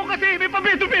 Nag-withdraw lang ako kasi may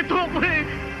pabeto-beto ako eh!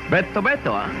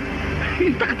 Beto-beto, ah.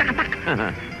 Tak-tak-tak!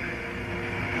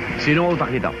 Sino ang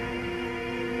utak nito?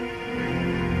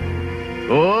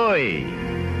 Uy!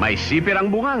 May sipir ang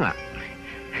bunganga.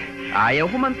 Ayaw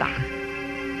kumanta.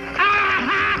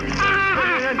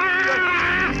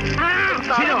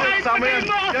 Sino? Sama yan!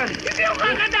 Hindi ako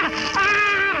kakanta!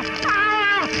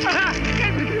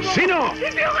 Sino?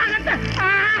 Hindi ako kakanta!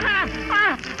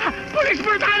 Police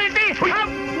brutality!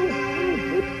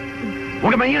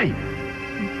 Huwag ka maingay!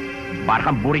 Para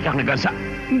kang burikak na gansa.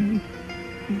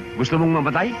 Gusto mong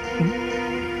mamatay?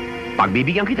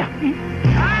 Pagbibigyan kita.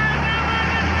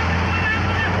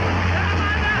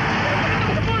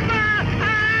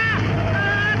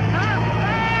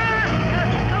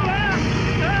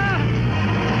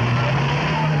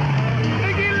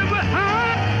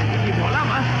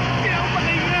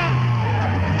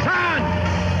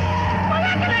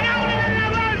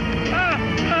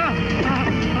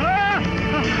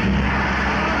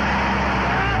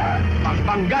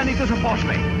 Ganito sa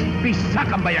poste, pisak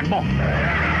ang bayag mo.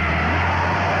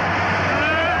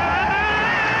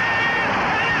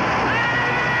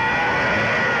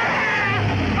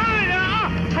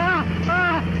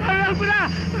 Alam ko na!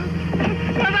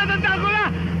 Natatanda ko na!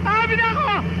 Amin ako!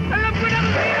 Alam ko na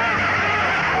kung sino!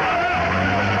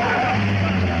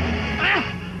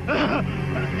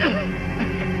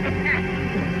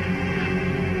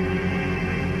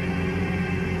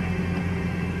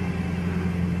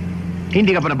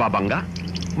 Hindi ka pa nababangga?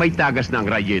 May tagas na ang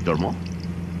radiator mo?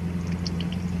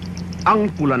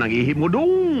 Ang pula ng ihi mo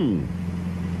dong!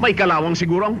 May kalawang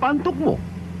siguro ang pantok mo.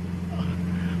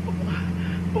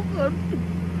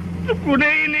 Ako na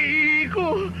iniihi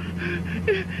ko.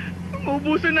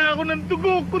 Maubusan na ako ng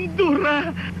dugo,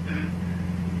 Cordora.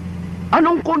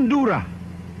 Anong kondura?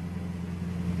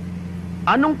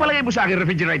 Anong palagay mo sa akin,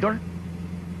 refrigerator?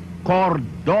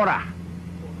 Cordora.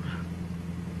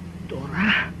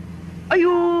 Dora?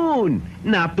 Ayun!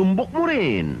 Natumbok mo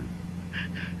rin.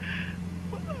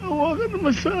 Maawa ka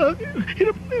naman sa akin.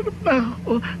 Hirap na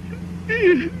ako.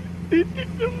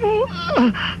 Tignan mo.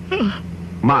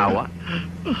 Maawa?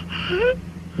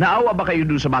 Naawa ba kayo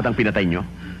dun sa batang pinatay nyo?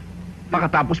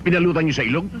 Pagkatapos pinalutan nyo sa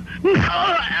ilog?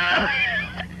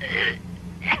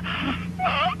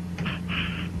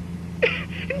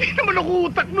 Hindi naman ako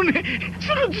utak nun eh.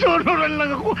 Sunod-sunuran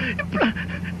lang ako.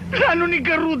 Plano ni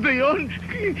Garuda yon.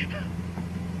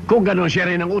 Kung gano'n siya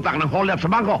rin ang utak ng hold-up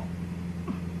sa bangko.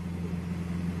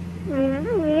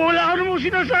 Wala ka namang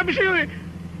sinasabi sa'yo eh.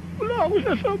 Wala akong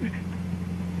sinasabi.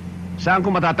 Saan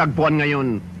ko matatagpuan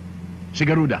ngayon Si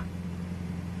Garuda.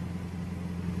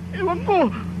 Ewan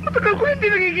ko. Matagal ko hindi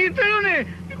nakikita yun eh.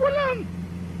 Hindi ko alam.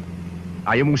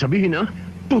 Ayaw mong sabihin, ha?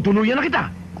 Tutuluyan na kita.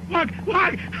 Wag!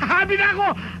 Habi na ako!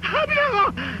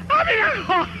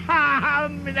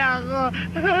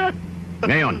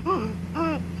 Ngayon,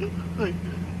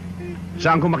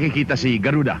 saan ko makikita si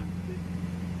Garuda?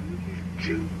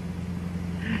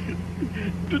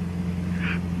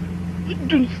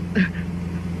 Dun,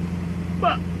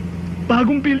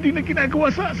 bagong building na ginagawa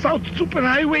sa South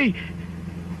Superhighway.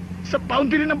 Sa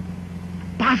boundary ng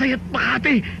Pasay at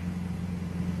Makati.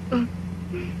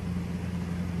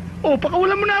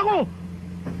 Pakawalan mo na ako.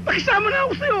 Pakisama na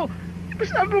ako sa'yo.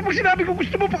 Sabi mo pag sinabi ko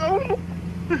gusto mo, pakawalan mo.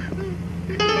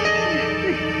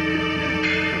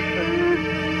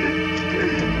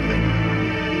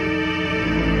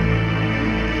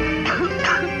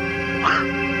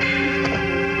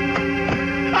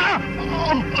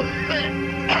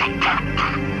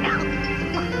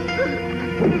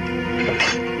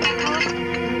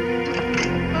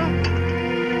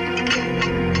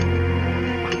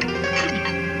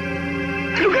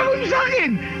 Ano gagawin mo sa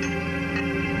akin?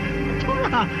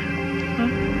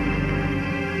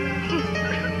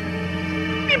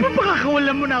 Di ba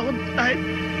pakakawalan mo na ako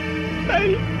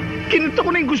dahil kinunta ko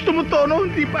na yung gusto mo, Tono?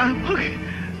 Di ba?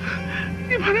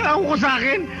 Di ba nangako ko sa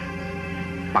akin?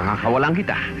 Pakakawalan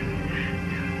kita.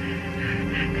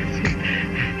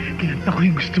 Kinunta ko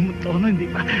yung gusto mo, Tono, hindi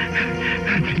ba?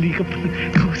 Dali ka pa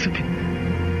kausapin.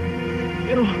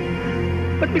 Pero,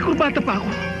 ba't may kurbata pa ako?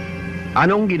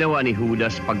 Anong ginawa ni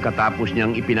Judas pagkatapos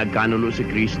niyang ipinagkanulo si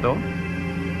Kristo?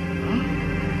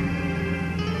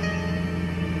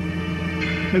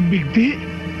 Nagbigti?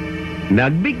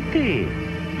 Nagbigti.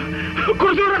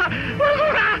 Cordora!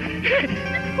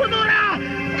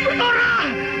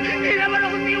 Hindi naman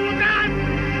ako tiwugan!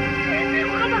 Hindi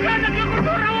mo ka maghanap yung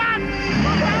Cordora, wag!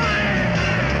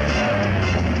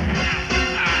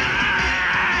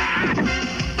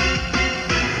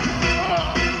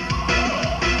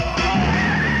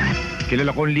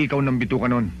 Kilala ko ang likaw ng bituka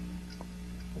nun.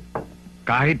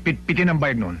 Kahit pitpitin ang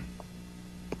bayag nun,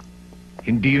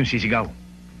 hindi yun sisigaw.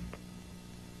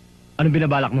 Anong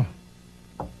binabalak mo?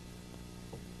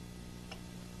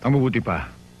 Ang mabuti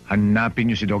pa, hanapin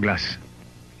niyo si Douglas.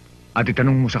 At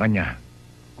itanong mo sa kanya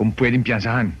kung pwedeng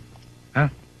piyansahan.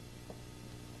 Ha?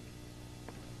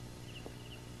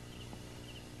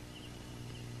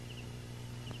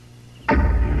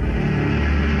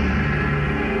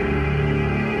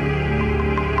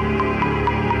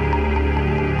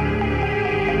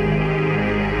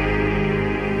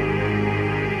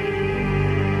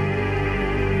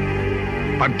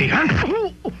 Partihan?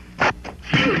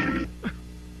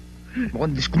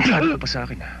 Mukhang diskumpleto pa sa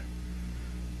akin, ha?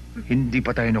 Hindi pa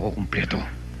tayo nakukumpleto.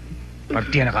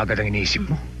 Partihan na kagad ang iniisip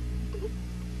mo.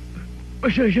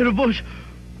 Pasensya na, boss.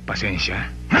 Pasensya?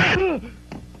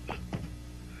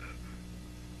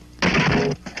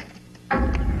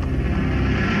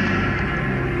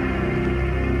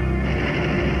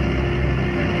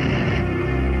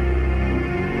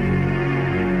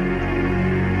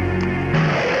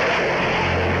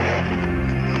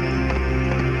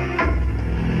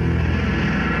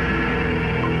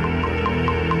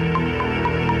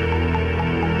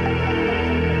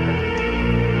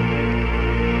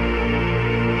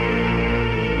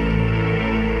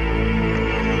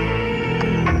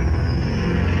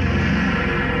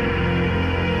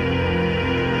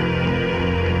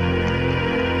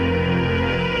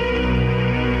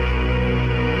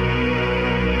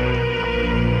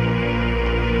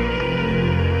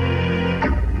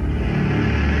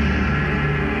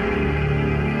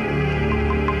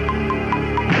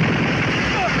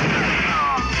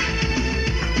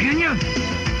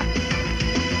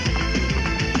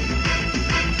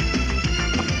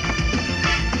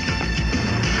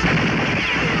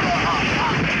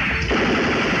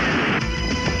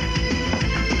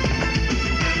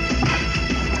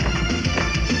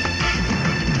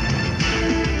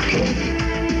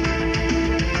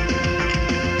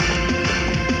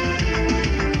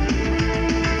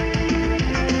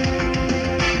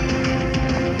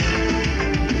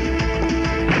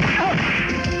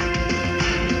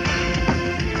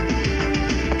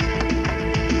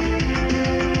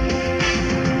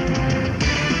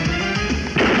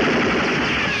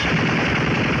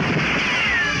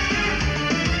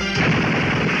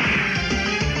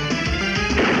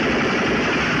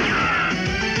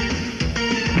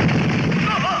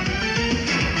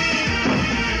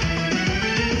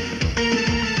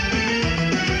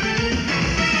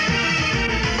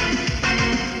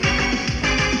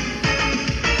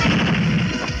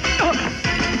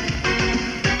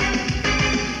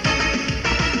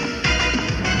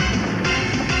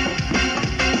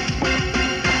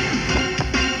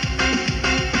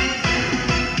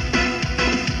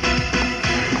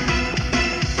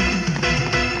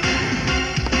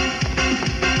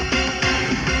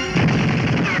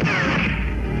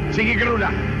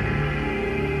 Figueroa,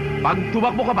 pag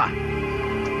tumakbo ka pa,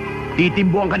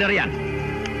 titimbuhan ka na riyan.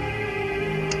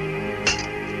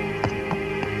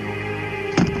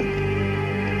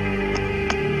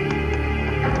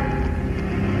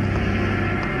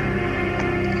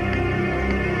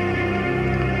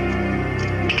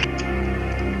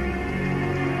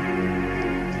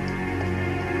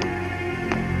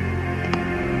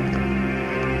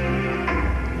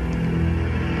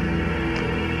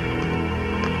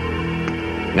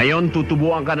 Ngayon,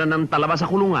 tutubuan ka na ng talaba sa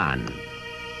kulungan.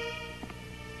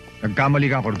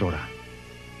 Nagkamali ka, Cordora.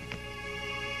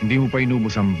 Hindi mo pa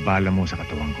inubos ang bala mo sa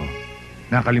katawan ko.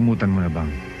 Nakalimutan mo na bang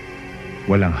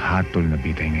walang hatol na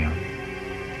bitay ngayon?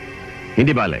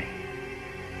 Hindi bale.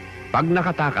 Pag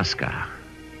nakatakas ka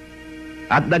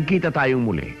at nagkita tayong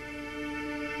muli,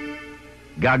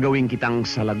 gagawin kitang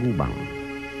salagubang.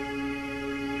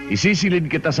 Isisilid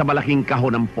kita sa malaking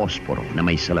kahon ng posporo na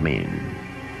may salamin.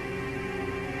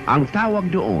 Ang tawag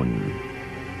doon,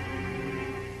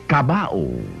 kabao.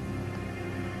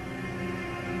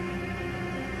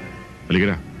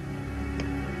 Halika na.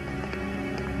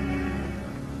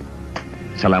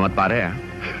 Salamat pare ah.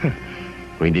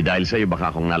 Kung hindi dahil sa'yo, baka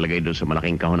akong nalagay doon sa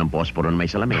malaking kahon ng posporo na may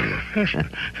salamin.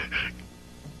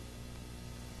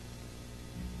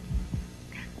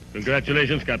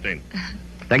 Congratulations, Captain.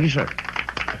 Thank you, sir.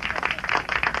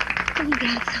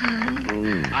 Congrats,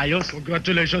 Han. Ayos.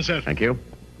 Congratulations, sir. Thank you.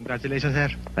 Congratulations, sir.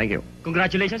 Thank you.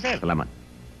 Congratulations, sir. Salamat.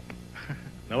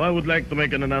 Now, I would like to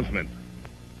make an announcement.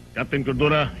 Captain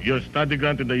Cordora, your study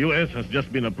grant in the U.S. has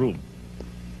just been approved.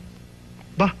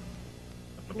 Ba?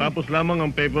 Matapos lamang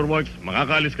ang paperwork,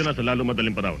 makakaalis ka na sa lalo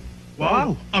madaling panahon.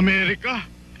 Wow! Amerika!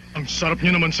 Ang sarap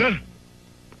niyo naman, sir.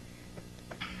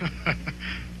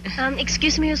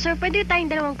 Excuse me, sir. Pwede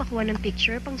tayong dalawang pakuha ng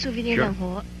picture? Pang souvenir Sure. lang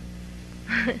ho.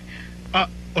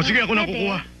 Sige, ako na Pwede.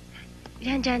 kukuha.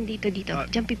 Yan, dyan, dito.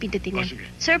 Diyan pipindutin yan. sige.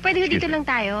 Sir, pwede ho dito lang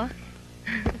tayo?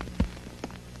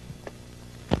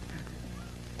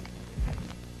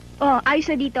 Oh, ayos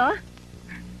na dito?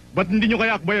 Ba't hindi nyo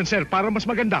kaya akbayan, sir? Para mas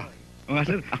maganda. O nga,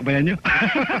 sir. Akbayan nyo.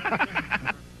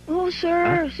 Oh,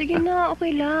 sir. Sige na,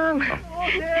 okay lang.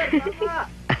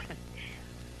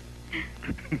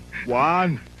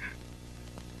 One.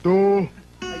 Two.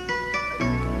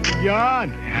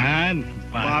 Yan. Yan.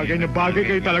 Bagay na bagay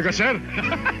kayo talaga, sir.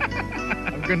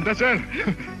 Ang ganda, sir.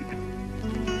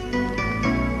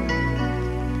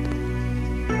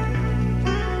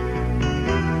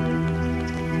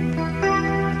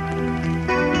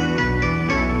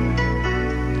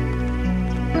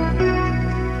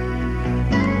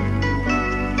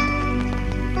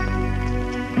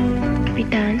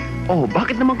 Kapitan, Oh,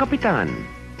 bakit naman kapitan?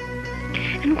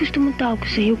 anong gusto mong tawag ko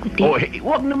sa'yo, Kuti? Oh,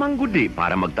 huwag naman gudi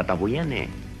para magtataho yan eh.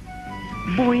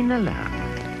 Boy na lang.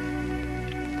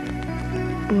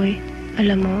 Boy,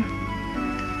 alam mo,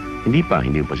 Hindi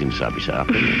mo pa sinasabi sa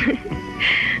akin.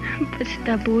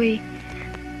 basta boy,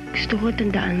 gusto ko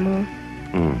tandaan mo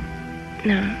Hmm.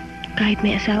 na kahit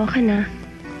may asawa ka na,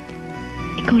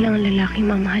 ikaw lang ang lalaking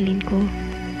mamahalin ko.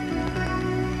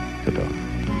 Totoo.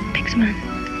 Thanks, man.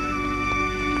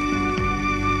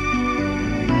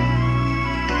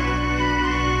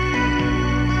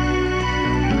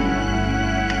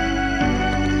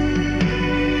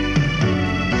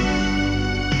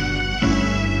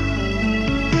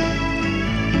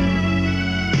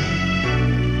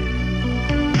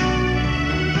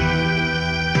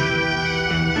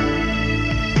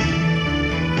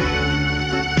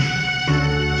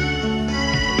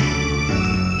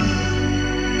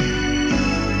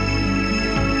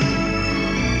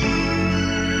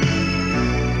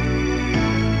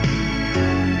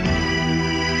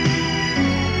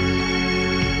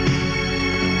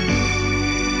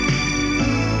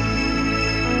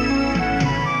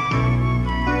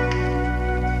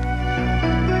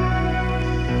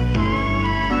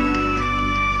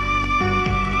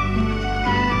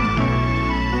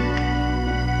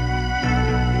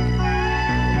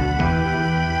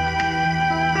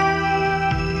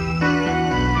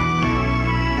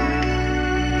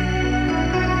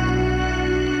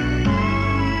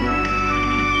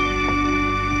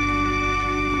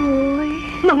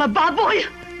 Mga baboy!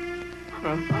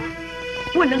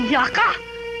 Walang yaka!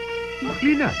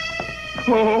 Lina!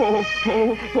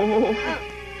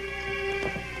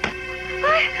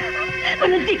 Ay!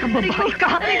 Walang di ka babae ka!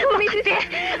 Makati!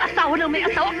 Asawa ng may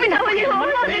asawa! Pinawali mo!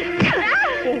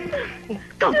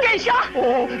 Gaudencio!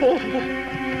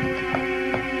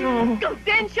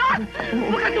 Gaudencio!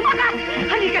 Huwag ka tumakas!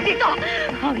 Halika dito!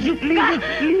 Hayop ka!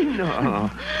 Lina!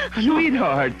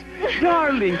 Sweetheart!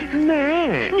 Darling!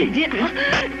 Ne! Hindi na!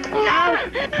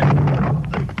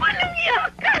 Walang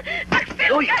yaka!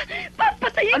 Taksil ka!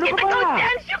 Papatayin Ano kita, ka ba?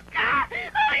 Gaudencio ka!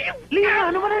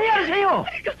 Lina, ano ba nangyari sa'yo?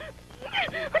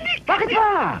 Bakit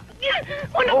ba?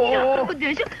 Walang Oo. iya ka,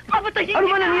 Gaudencio. Papatayin Ano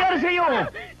kita. ba nangyari sa'yo?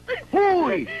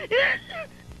 Huy!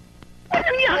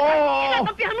 Walang iya ka!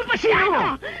 Kinakapihan mo pa siya!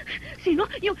 Sino?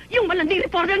 Yung malanding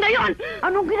reporter na yon!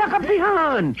 Anong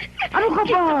kinakapihan? Ano ka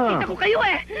ba? Kita ko kayo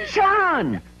eh!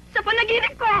 Saan? Sa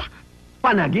panaginip ko!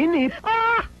 Panaginip?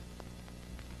 Ah!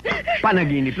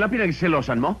 Panaginip lang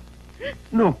pinagselosan mo?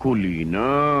 Naku,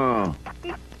 Lina.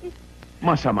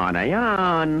 Masama na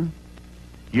yan.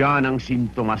 Yan ang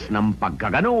sintomas ng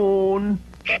pagkaganon.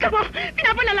 Kita mo!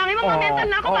 Pinapanalangin mo, mental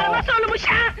na ako para masolo mo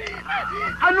siya!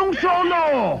 Anong solo?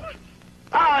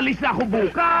 Aalis na ako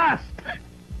bukas.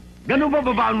 Ganun ba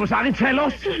babaan mo sa akin,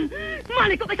 selos?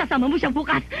 Mali ko isasama mo siya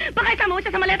bukas. Baka isama mo siya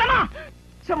sa maleta mo!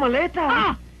 Sa maleta?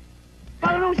 Ah!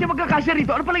 Paano siya magkakasya rito?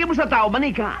 Ano palagay mo sa tao,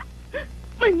 manika?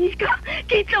 Manika,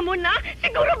 kita mo na?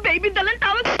 Siguro baby doll ang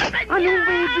tawag ko sa kanya. Anong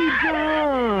baby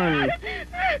doll?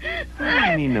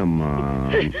 Hindi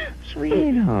naman.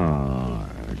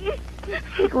 Sweetheart.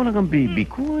 Ikaw lang ang baby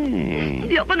ko eh.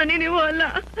 Hindi ako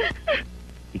naniniwala.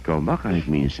 Ikaw ba kahit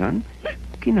minsan,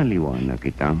 kinaliwana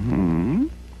kita,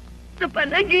 Sa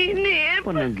panaginip.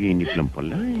 Panaginip lang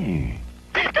pala eh.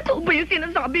 Totoo ba yung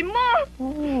sinasabi mo?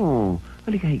 Oo.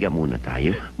 Halika, higa muna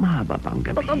tayo. Mahaba pa ang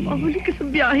gabi. Baka mahuli ka sa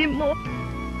biyahe mo.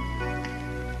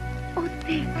 O,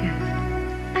 teka.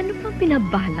 Ano pang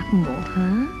pinabalak mo, ha?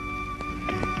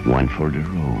 One for the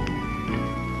road.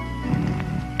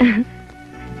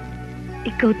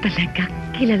 Ikaw talaga.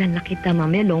 Kilala na kita,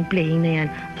 mamaya. Long playing na yan.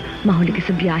 Mahuli ka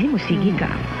sa biyahe mo. Sige ka.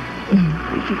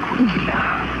 Sige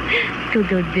lang. Ikaw,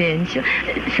 Gaudencio.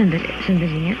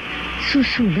 Sandali nga.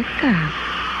 Susulat ka.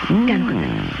 Gano'n ka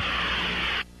na.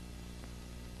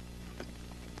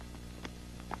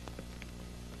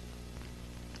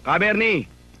 Ka, Bernie!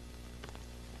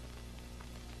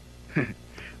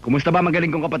 Kumusta ba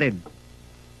magaling kong kapatid?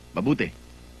 Mabuti.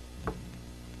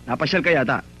 Napasyal ka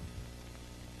yata.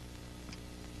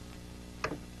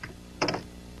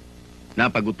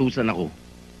 Napagutusan ako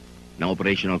ng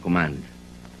Operational Command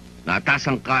na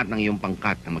atasang ka ng iyong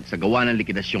pangkat na magsagawa ng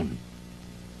likidasyon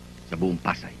sa buong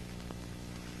Pasay.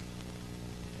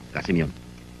 Kasim yun.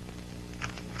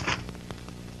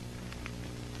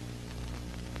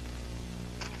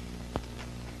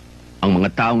 Ang mga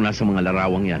taong nasa mga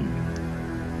larawang yan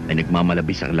ay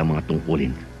nagmamalabi sa kanilang mga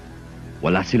tungkulin.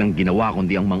 Wala silang ginawa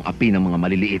kundi ang mga api ng mga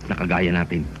maliliit na kagaya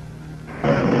natin.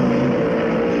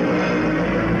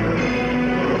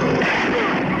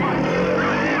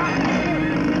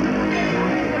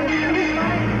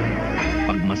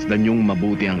 Pagmasdan niyong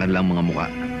mabuti ang kanilang mga muka.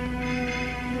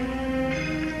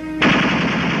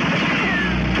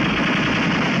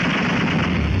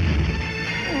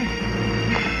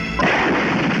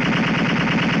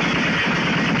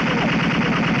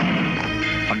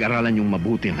 Pag-aralan niyong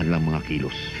mabuti ang kanilang mga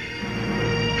kilos.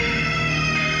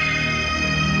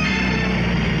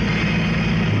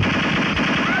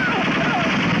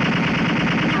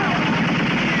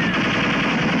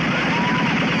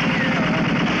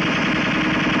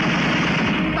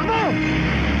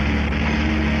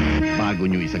 Bago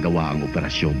niyo isagawa ang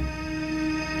operasyon.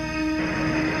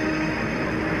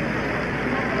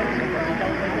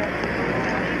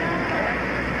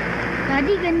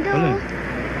 Daddy, ganda oh.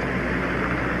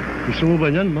 Gusto mo ba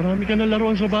yan? Marami ka na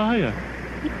laruan sa bahay, ah.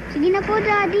 Sige na po,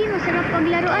 Daddy. Masarap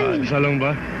paglaruan eh. Isa lang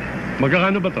ba?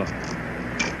 Magkakano ba to?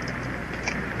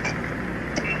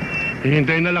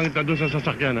 Hihintayin na lang kita doon sa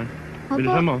sasakyan, ha? Opo.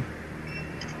 Bilisan mo.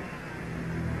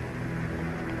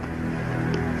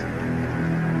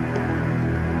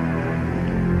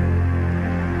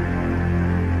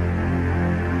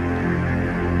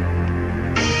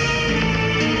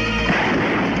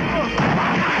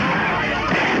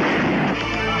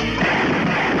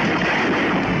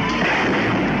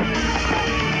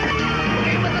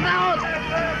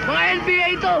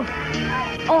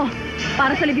 Oh,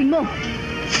 para sa libing mo.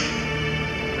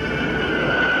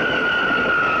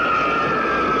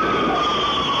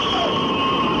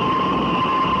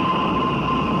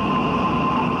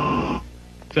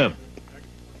 Sir.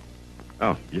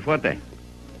 Oh, Giforte.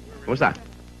 Kumusta?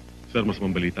 Sir, mas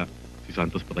mambalita. Si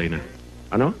Santos patay na.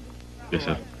 Ano? Yes,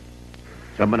 sir.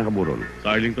 Saan ba nakaburol?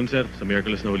 Sa Arlington, sir. Sa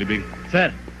Miraculous na Ulibing.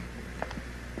 Sir!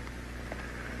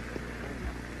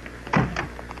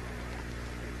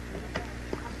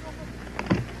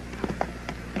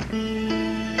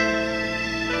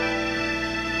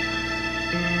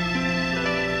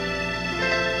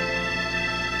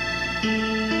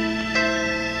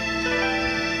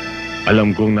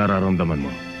 Alam kong nararamdaman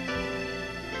mo.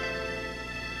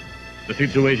 The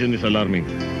situation is alarming.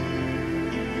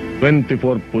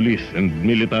 24 police and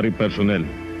military personnel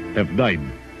have died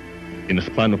in a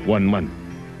span of 1 month.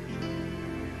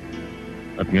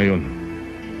 At ngayon,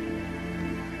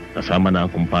 kasama na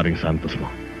ang kumparing Santos mo.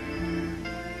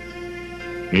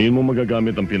 Ngayon mo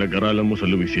magagamit ang pinag-aralan mo sa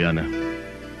Louisiana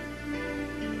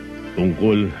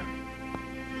tungkol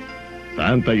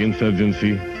sa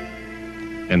anti-insurgency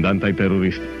and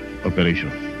anti-terrorist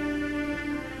operations.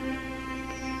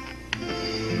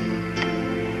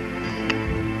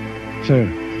 Sir,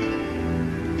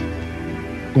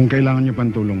 kung kailangan niyo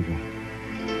pang tulong ko,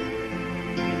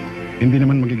 hindi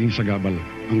naman magiging sagabal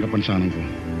ang kapansanan ko.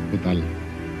 Total,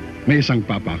 may isang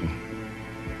papa ko.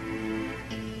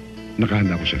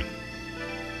 Nakahanda ko, sir.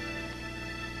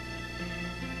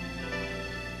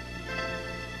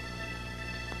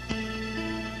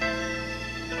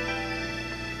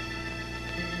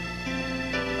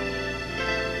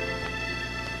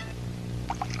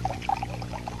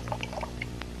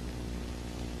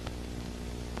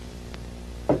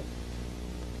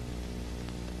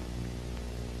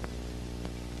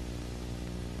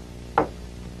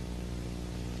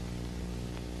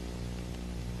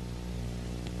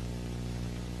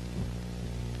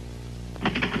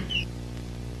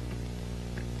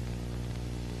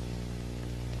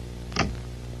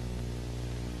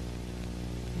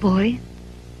 Boy,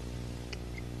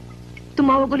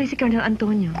 tumawag ulit si Colonel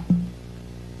Antonio.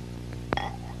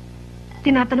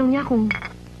 Tinatanong niya kung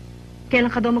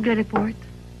kailan ka daw magre-report.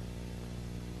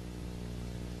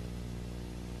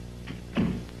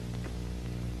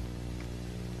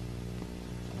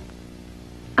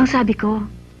 Ang sabi ko,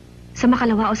 sa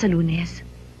Makalawa o sa Lunes.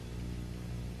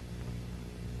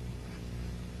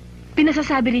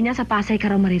 Pinasasabi rin niya sa Pasay ka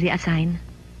raw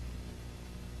marireassign.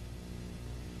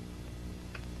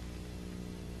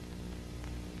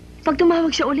 Pag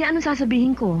tumawag siya uli, anong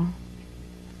sasabihin ko?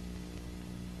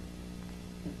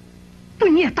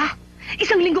 Punyeta!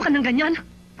 Isang linggo ka ng ganyan?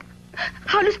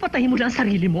 Halos patayin mo lang ang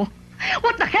sarili mo.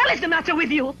 What the hell is the matter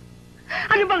with you?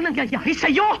 Ano bang nangyayari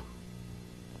sa'yo?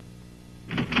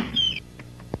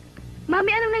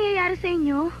 Mami, anong nangyayari sa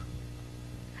inyo?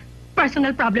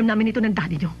 Personal problem namin ito ng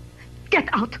daddy niyo. Get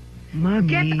out! Mami,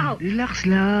 Get out! relax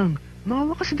lang.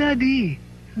 Maawa ka sa daddy.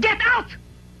 Get out!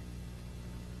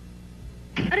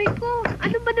 Aray ko,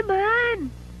 ano ba naman?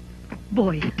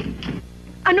 Boy,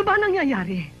 ano ba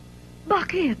nangyayari?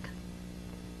 Bakit?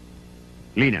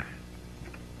 Lina,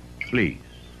 please.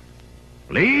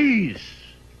 Please!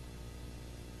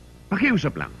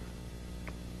 Pakiusap lang.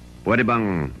 Pwede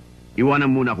bang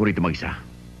iwanan muna ako rito mag-isa?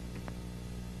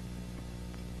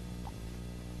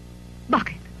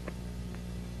 Bakit?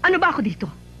 Ano ba ako dito?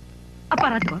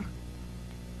 Aparador?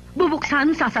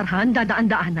 Bubuksan, sasarhan,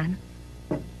 dadaan-daanan?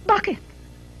 Bakit?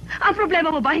 Ang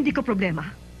problema mo ba, hindi ko problema?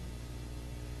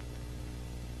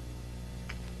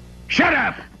 Shut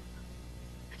up!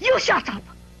 You shut up!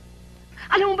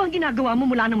 Alam mo bang ginagawa mo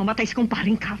mula nang mamatay si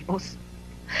kumparing Carlos?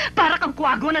 Para kang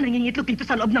kuwago na nangingitlog dito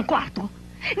sa loob ng kwarto.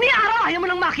 Ni araw ayaw mo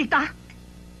nang makita.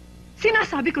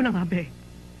 Sinasabi ko na nga, be.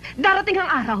 Darating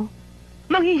ang araw,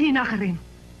 manghihina ka rin.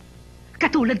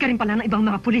 Katulad ka rin pala ng ibang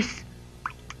mga pulis.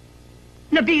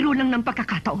 Nabiro lang ng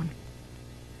pagkakataon.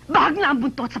 Bahag na ang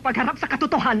buntot sa pagharap sa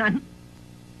katotohanan.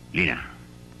 Lina.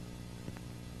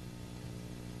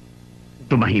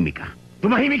 Tumahimik ka.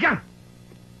 Tumahimik ka!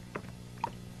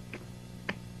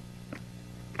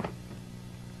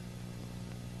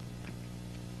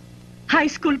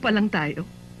 High school pa lang tayo.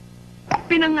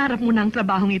 Pinangarap mo na ang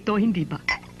trabahong ito, hindi ba?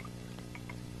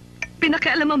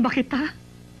 Pinakialaman ba kita?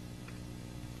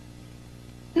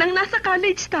 Nang nasa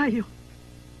college tayo,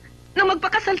 nang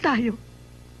magpakasal tayo,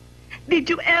 did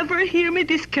you ever hear me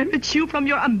discourage you from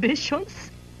your ambitions?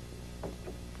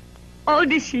 All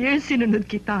these years, sinunod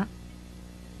kita.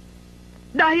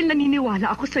 Dahil naniniwala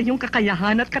ako sa iyong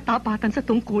kakayahan at katapatan sa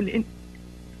tungkulin.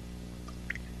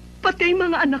 Pati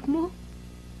yung mga anak mo,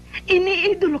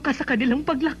 iniidolo ka sa kanilang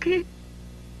paglaki.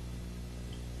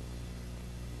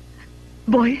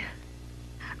 Boy,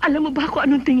 alam mo ba kung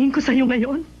anong tingin ko sa iyo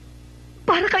ngayon?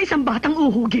 Para ka isang batang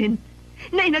uhugin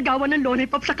na inagawan ng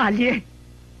lollipop sa kalye.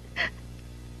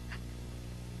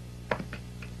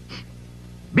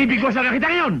 Bibigwasan ka kita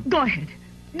ngayon! Go ahead.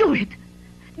 Do it.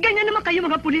 Ganyan naman kayo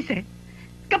mga pulis eh.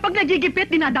 Kapag nagigipit,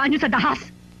 dinadaan nyo sa dahas.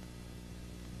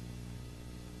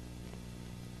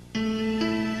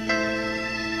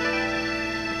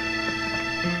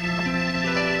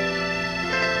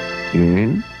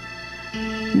 Yun?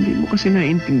 Hindi mo kasi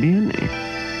naiintindihan eh.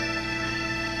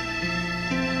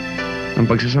 Ang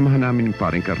pagsasamahan namin ng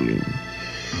paring Carlin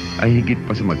ay higit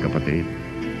pa sa magkapatid.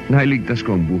 Nailigtas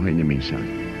ko ang buhay niya minsan.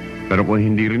 Pero kung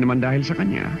hindi rin naman dahil sa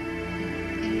kanya,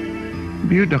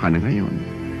 biyuda ka na ngayon.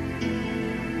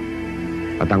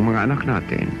 At ang mga anak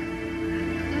natin,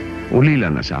 ulila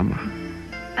nasama.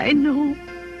 I know.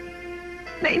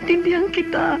 Naintindihan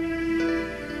kita.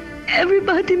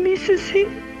 Everybody misses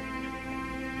him.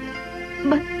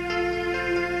 But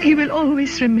he will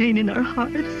always remain in our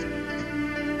hearts.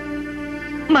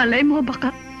 Malay mo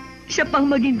baka siya pang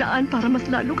maging daan para mas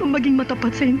lalo kang maging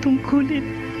matapat sa iyong tungkulin.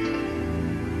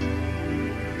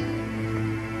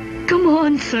 Come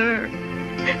on, sir.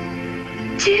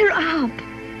 Cheer up.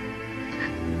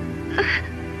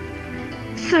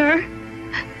 Sir,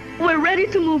 we're ready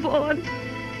to move on.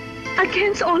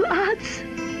 Against all odds.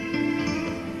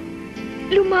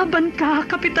 Lumaban ka,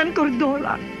 Kapitan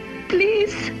Cordora.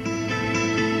 Please.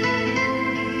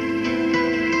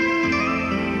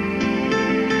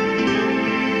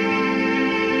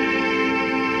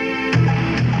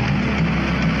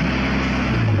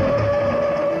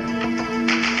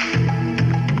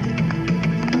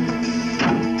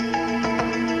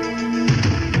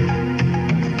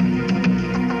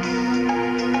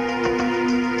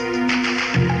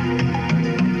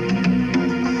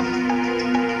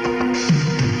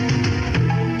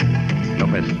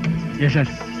 Yes, sir.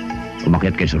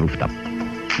 Umakyat kayo sa rooftop.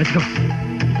 Let's go.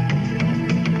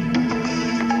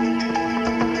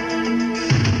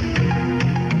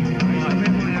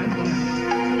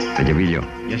 Pedjavillo.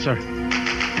 Yes, sir.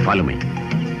 Follow me.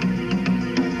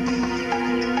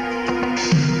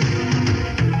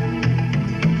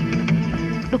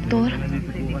 Doktor,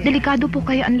 delikado po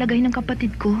kaya ang lagay ng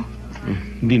kapatid ko?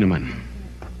 Hindi naman.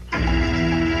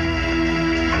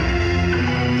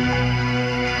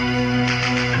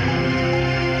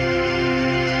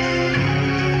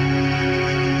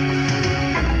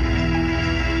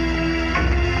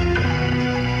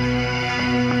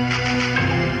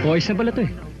 Ayos na pala to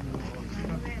eh.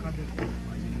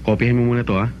 Kopyahin mo muna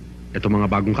to, ha? Ito mga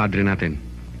bagong kadre natin.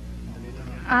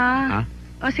 Ha?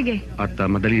 Sige. At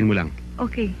madaliin mo lang.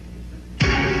 Okay.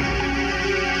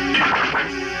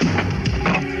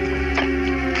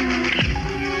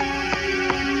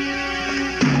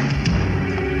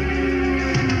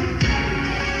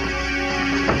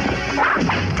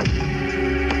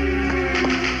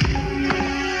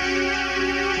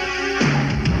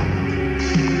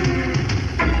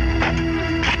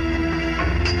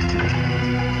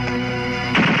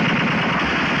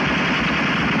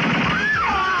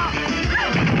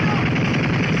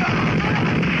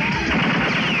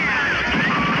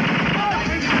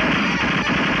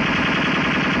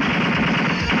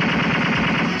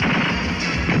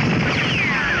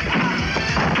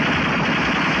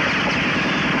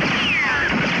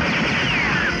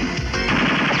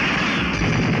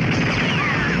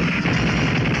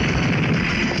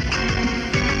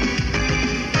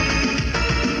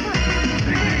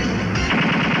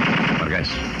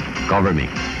 Cover me.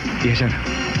 Yes, sir.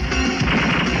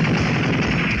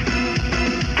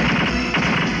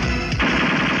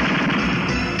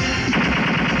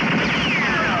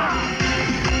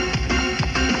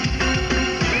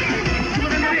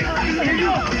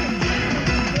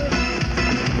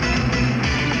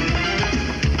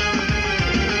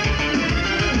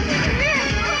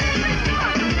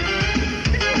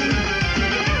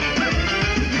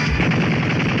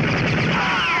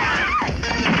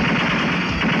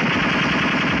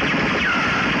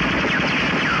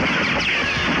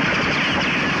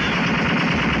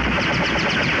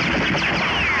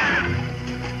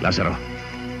 Lazaro,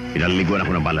 pinaliliguan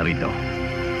ako ng bala rito.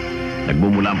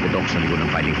 Nagmumula ang putok sa likod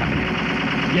ng filing cabinet.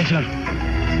 Yes, sir.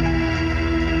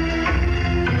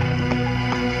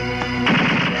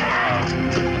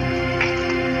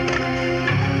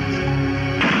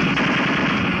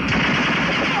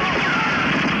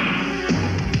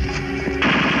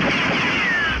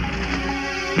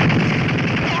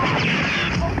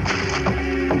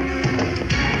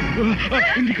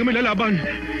 Hindi kami lalaban.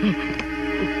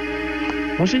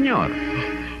 O, senyor,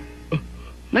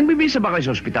 nagbibisa ba kayo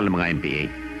sa ospital ng mga MPA?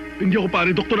 Hindi ako pare,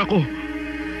 doktor ako.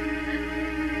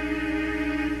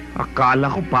 Akala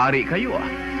ko pare kayo, ah.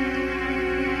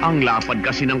 Ang lapad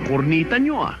kasi ng kornita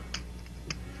nyo, ah.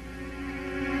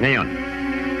 Ngayon,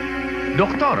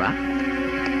 doktor, ah.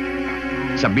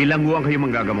 Sa bilangguan kayo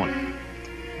manggagamot.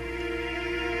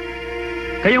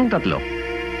 Kayong tatlo,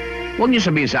 huwag niyo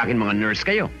sabihin sa akin mga nurse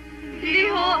kayo. Hindi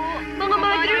ho. Mga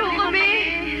madre ho kami.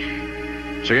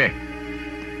 Sige.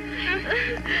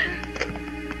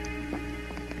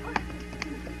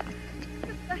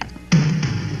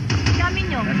 Gamin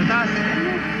nyo. Nasa taas.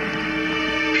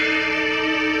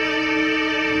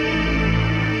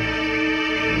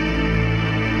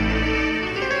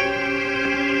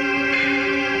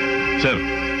 Sir,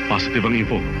 positive ang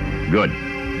info. Good.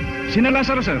 Sina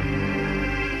Lazaro, sir.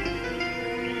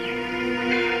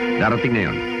 Darating na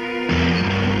yun.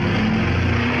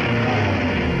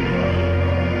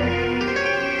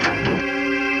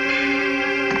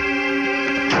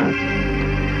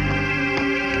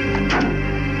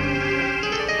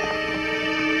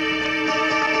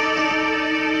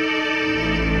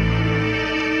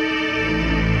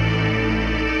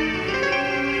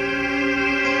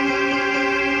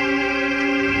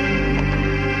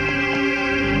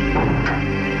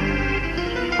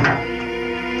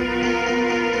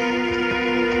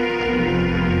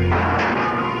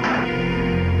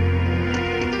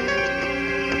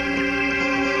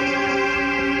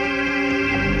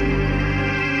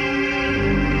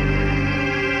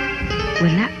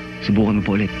 Wala. Subukan mo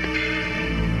po ulit.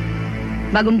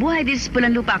 Bagong buhay, this is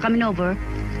Pulang Lupa. Coming over.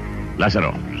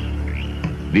 Lazaro,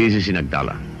 this is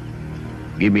Sinagtala.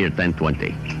 Give me your 1020.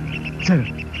 Sir,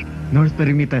 north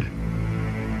perimeter.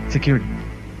 Secured.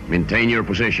 Maintain your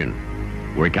position.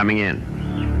 We're coming in.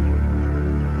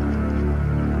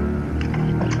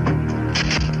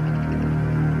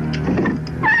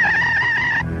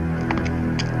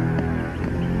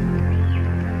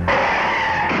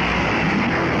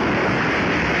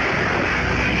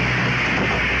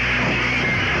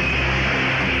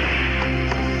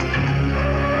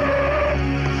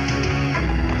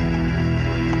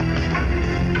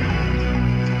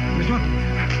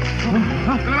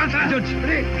 George,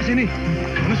 sini.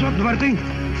 Maswat, dumarating.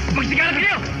 Magsikalat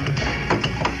kayo!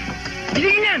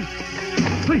 Giligin yan!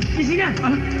 Hoy, sisi na!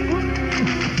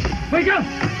 Hoy, Joe!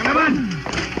 Kalaban!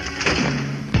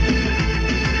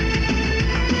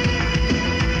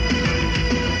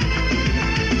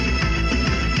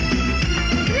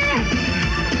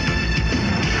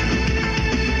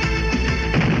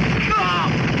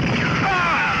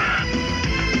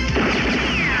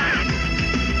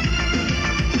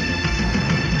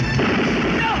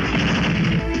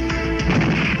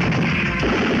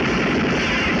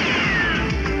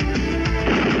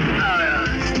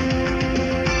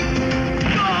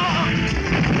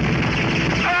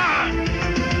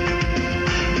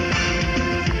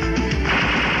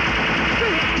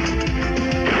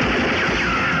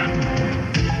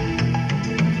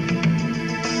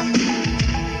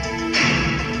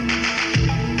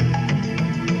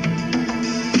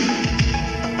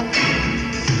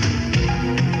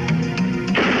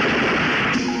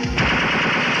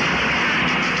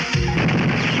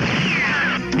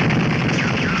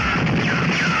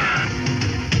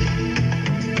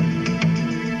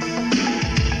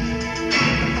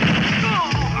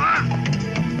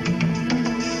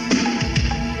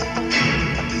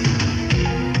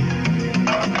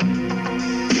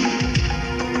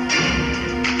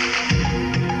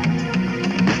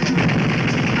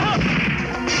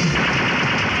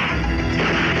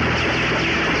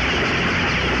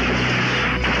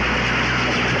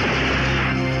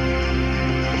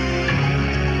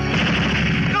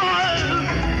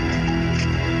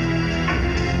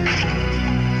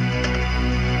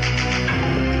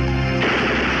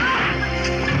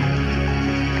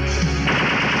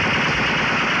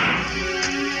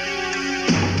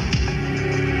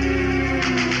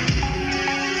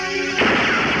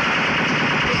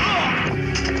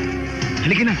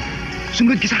 Halika na.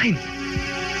 Sungod ka sa akin.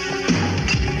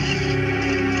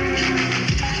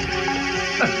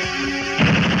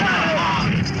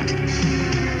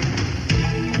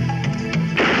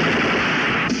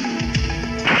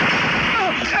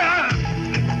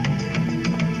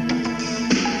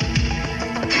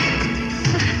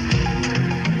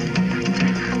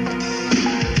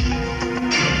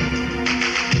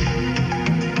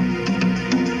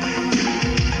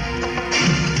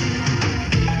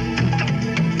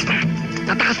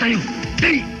 Tatakas tayo!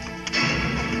 Dali!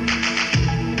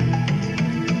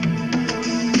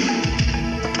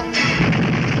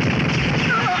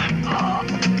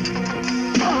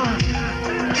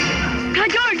 Ka,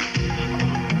 George!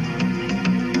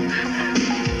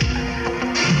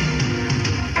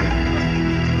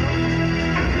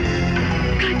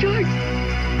 Ka, George!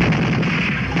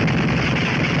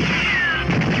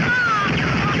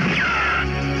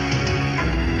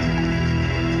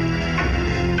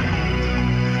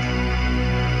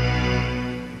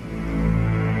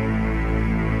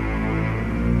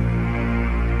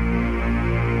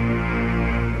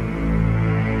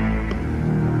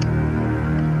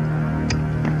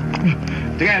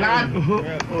 Sige, lakad!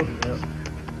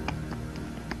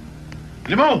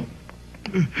 Limo!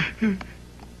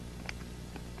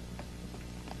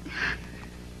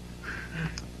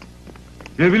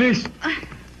 Bilis!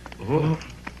 Oh.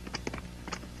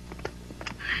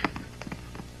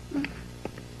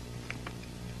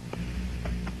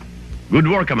 Good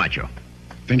work, Camacho.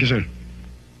 Thank you, sir.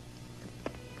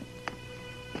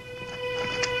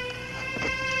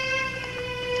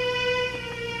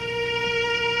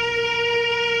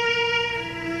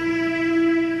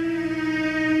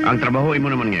 Ang trabahoin mo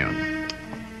naman ngayon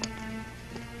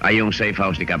ay yung safe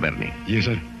house ni Cabernet. Yes,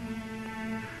 sir.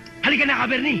 Halika na,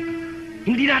 Cabernet!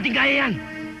 Hindi natin kaya yan!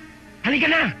 Halika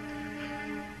na!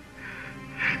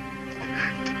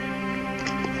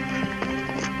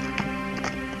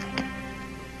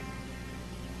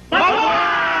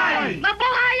 Mabuhay!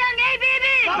 Mabuhay ang ABB!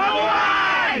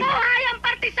 Mabuhay! Mabuhay ang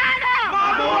partisano!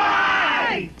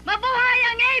 Mabuhay! Mabuhay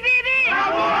ang ABB!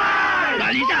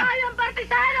 Mabuhay! Mabuhay ang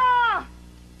partisano!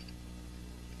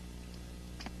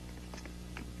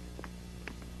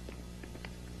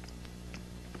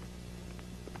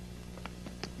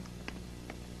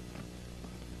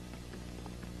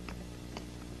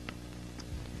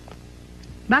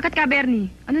 Bakit ka,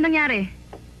 Bernie? Ano nangyari?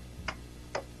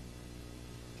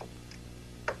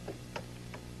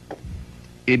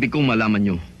 Ibig kong malaman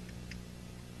nyo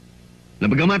na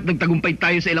bagamat nagtagumpay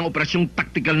tayo sa ilang operasyong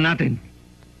taktikal natin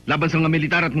laban sa mga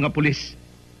militar at mga pulis,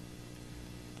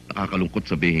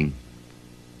 nakakalungkot sabihin,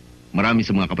 marami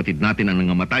sa mga kapatid natin ang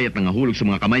nangamatay at nangahulog sa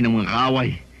mga kamay ng mga kaaway,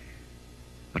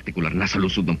 partikular na sa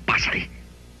lungsod ng Pasay.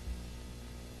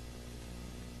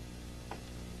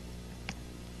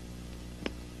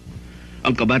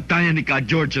 Ang kabatayan ni Ka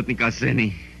George at ni Ka Senny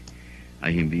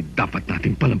ay hindi dapat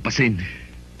nating palampasin.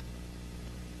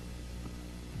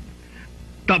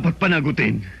 Dapat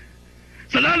panagutin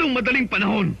sa lalong madaling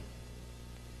panahon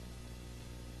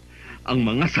ang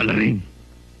mga salarin.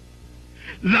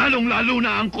 Lalong-lalo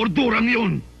na ang kordurang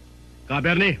yun.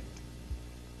 Cabernet,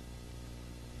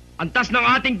 antas ng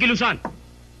ating kilusan,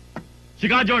 si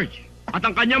Ka George at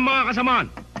ang kanyang mga kasamaan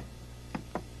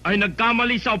ay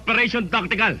nagkamali sa Operation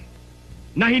Tactical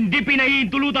na hindi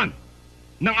pinahihintulutan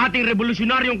ng ating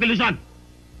revolusyonaryong kilusan.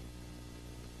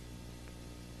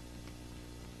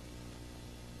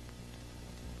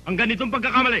 Ang ganitong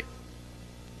pagkakamali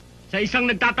sa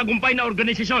isang nagtatagumpay na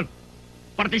organisasyon,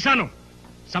 partisano,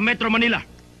 sa Metro Manila,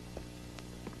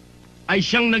 ay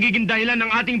siyang nagiging dahilan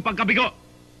ng ating pagkabigo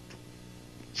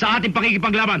sa ating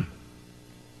pakikipaglaban.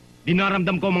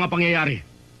 Dinaramdam ko ang mga pangyayari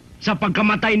sa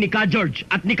pagkamatay ni Ka George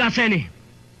at ni Ka Senny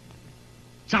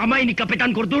sa kamay ni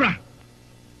Kapitan Cordora.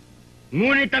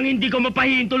 Ngunit ang hindi ko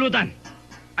mapahihintulutan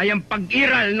ay ang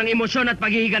pag-iral ng emosyon at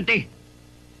paghihiganti.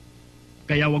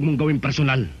 Kaya huwag mong gawing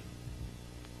personal.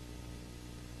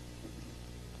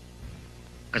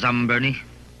 Kasama Bernie,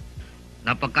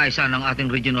 napagkaisa ng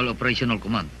ating Regional Operational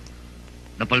Command.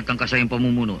 Napalitan ka sa iyong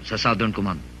pamumuno sa Southern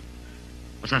Command.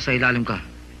 Masasailalim ka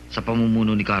sa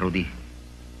pamumuno ni Karudi.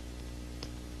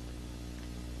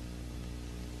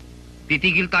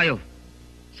 Titigil tayo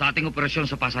sa ating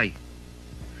operasyon sa Pasay.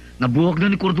 Nabuwag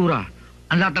na ni Cordura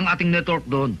ang lahat ng ating network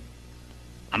doon.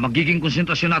 Ang magiging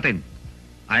konsentrasyon natin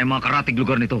ay ang mga karatig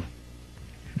lugar nito.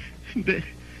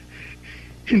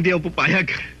 Hindi ako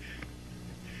papayag.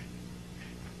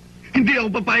 Hindi ako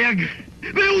papayag.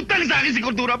 May utang sa akin si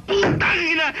Cordura. Putang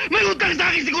ina! May utang sa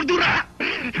akin si Cordura!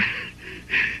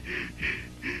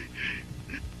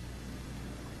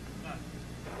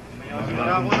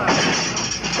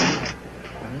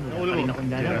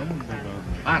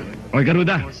 Oy,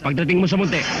 Garuda, pagdating mo sa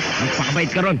munti,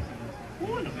 magpakabait ka ron.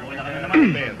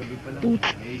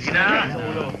 Sina!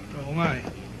 Oo nga eh.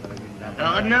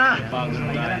 Lakad na!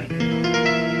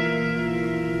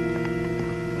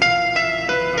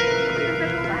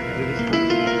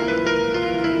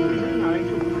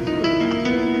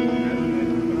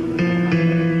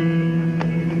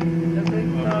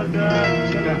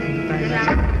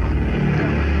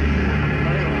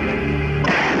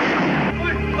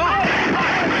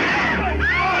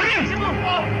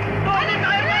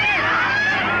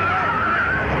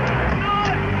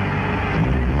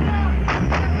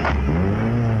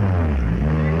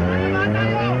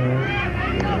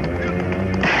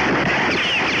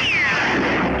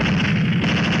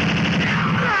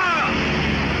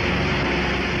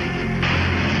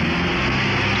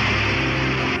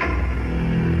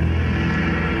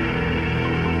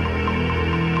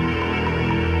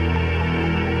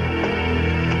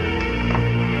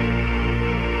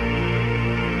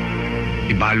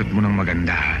 Ibalot mo ng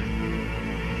maganda.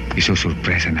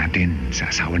 Isusurpresa natin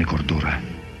sa asawa ni Cordura.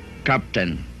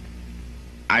 Captain,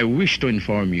 I wish to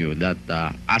inform you that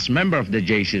as member of the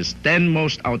JC's 10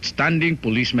 Most Outstanding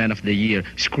Policemen of the Year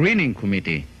Screening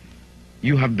Committee,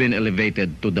 you have been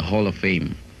elevated to the Hall of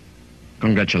Fame.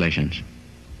 Congratulations.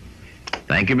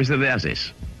 Thank you, Mr. De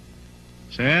Asis.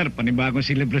 Sir, panibagong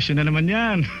selebrasyon na naman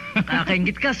yan.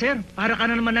 Nakakaingit ka, sir. Para ka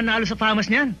na naman nanalo sa famas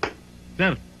niyan.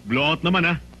 Sir, blowout naman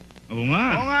ha. Oo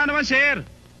nga. Oo nga naman, sir.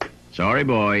 Sorry,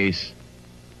 boys.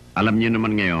 Alam niyo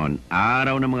naman ngayon,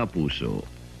 araw ng mga puso,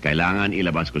 kailangan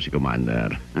ilabas ko si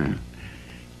Commander.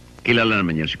 Kilala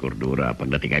naman niya si Cordora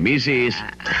pagdating kay Mrs.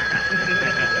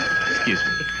 Excuse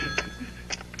me.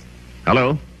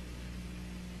 Hello?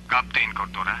 Captain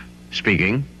Cordora?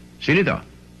 Speaking. Sino ito?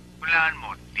 Hulaan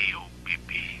mo, DOPP.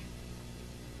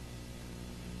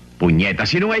 Punyeta,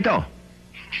 sino nga ito?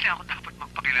 Hindi na ako dapat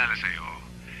magpakilala sa'yo.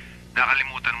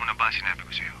 Nakalimutan mo na ba ang sinabi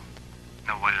ko sa'yo?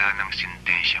 Na wala ng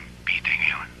sentensyang pitay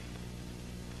ngayon.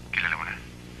 Kilala mo na?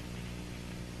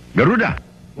 Garuda.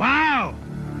 Wow!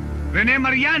 Rene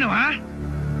Mariano, ha?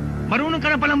 Marunong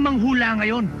ka na palang manghula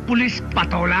ngayon. Pulis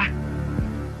patola.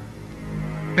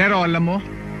 Pero alam mo,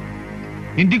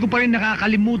 hindi ko pa rin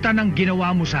nakakalimutan ang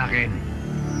ginawa mo sa akin.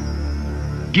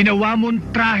 Ginawa mong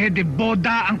trahe de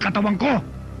boda ang katawan ko.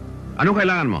 Ano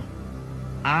kailangan mo?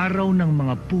 Araw ng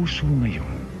mga puso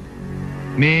ngayon.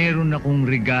 Meron akong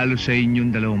regalo sa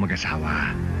inyong dalawang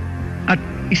mag-asawa. At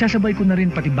isasabay ko na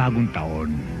rin pati bagong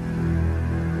taon.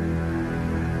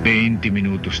 20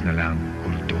 minutos na lang,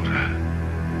 Cordora.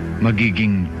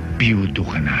 Magiging biyudo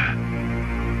ka na.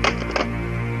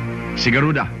 Si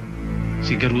Garuda.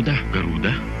 Si Garuda? Garuda?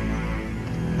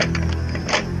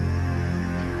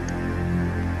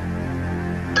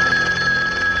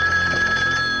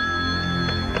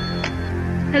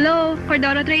 Hello,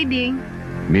 Cordora Trading.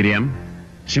 Miriam?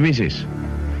 Si Mrs.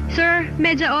 Sir,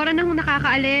 medya oras na hong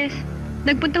nakakaalis.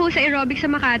 Nagpunta ho sa aerobic sa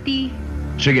Makati.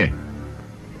 Sige.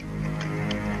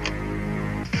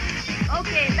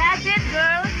 Okay, that's it,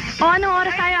 girls. O, anong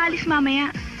oras tayo alis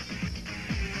mamaya?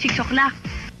 6 o'clock.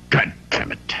 God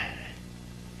damn it.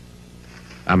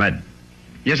 Ahmed.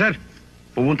 Yes, sir.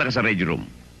 Pumunta ka sa radio room.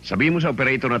 Sabihin mo sa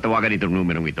operator na tawagan itong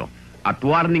numerong ito. At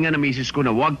warningan na misis ko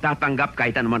na huwag tatanggap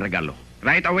kahit anuman regalo.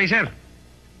 Right away, sir.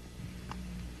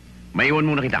 Maiwan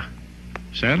muna kita.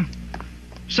 Sir?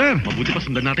 Sir! Mabuti pa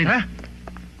sundan natin. Ha?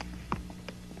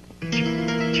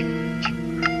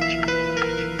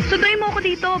 Sunduin mo ako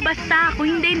dito. Basta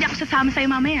kung hindi ako sasama sa'yo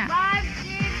mamaya. 5,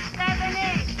 6,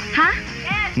 7, 8. Ha?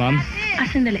 Yes, Ma'am? that's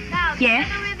it. Sandali. Now, Yes?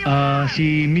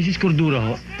 Si Mrs. Cordura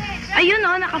ho. Ayun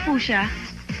o, nakapo siya.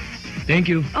 Thank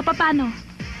you. O, paano?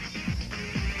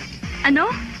 Ano?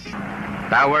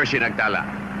 Tower, Sinagtala.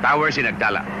 Tower,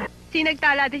 Sinagtala.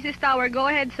 Sinagtala, this is Tower. Go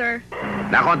ahead, sir.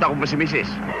 Nakontak ko pa si Mrs.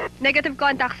 Negative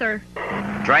contact, sir.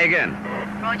 Try again.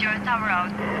 Roger, Tower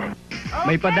out.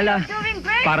 May padala. Doing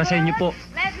great, Para sa inyo po.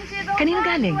 Let me see those Kanino arms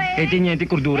galing? wave. Kay Teniente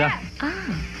Cordura. Ah.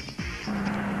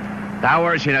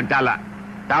 Tower, Sinagtala.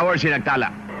 Tower, Sinagtala.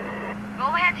 Go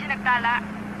ahead, Sinagtala.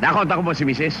 Nakontak ko pa si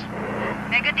Mrs.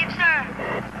 Negative, sir.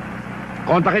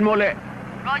 Kontakin mo ulit.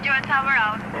 Roger, Tower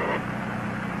out.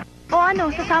 O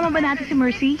ano, sasama ba natin si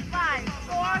Mercy?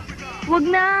 5, 4, Wag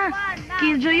na.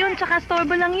 Killjoy yun, tsaka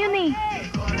storbo lang yun eh.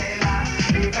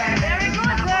 very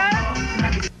good,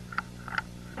 girls.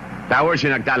 Tower,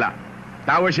 Sinagtala.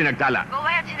 Tower, Sinagtala. Go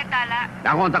ahead, Sinagtala.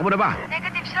 Nakontak mo na ba?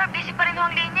 Negative, sir. Busy pa rin ho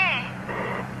ang linya eh.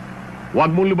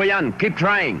 Huwag mong lubayan. Keep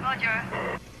trying. Roger.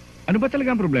 Ano ba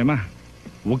talaga ang problema?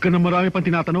 Huwag ka na marami pang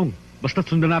tinatanong. Basta't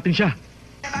sundan natin siya.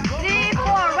 3, 4,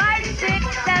 right, 6,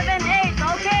 7,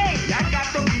 8. Okay.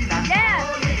 Yes.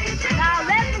 Now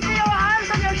let me see your arms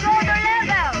on your shoulder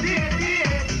level.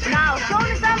 Now show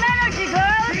me some energy,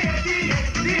 girls.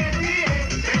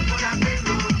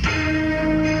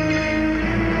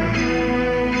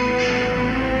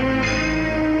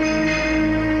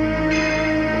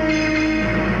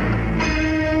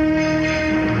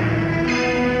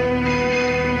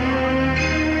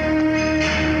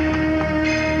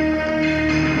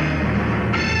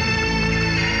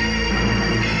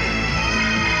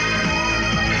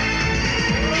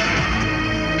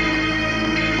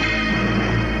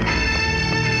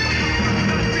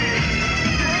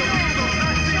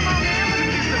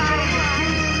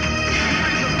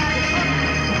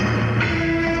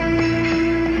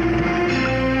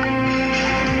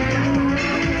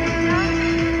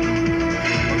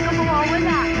 Huwag ka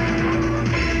mawawala.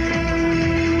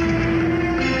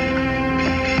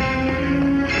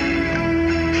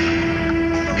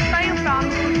 Huwag tayong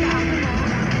promise sa akin.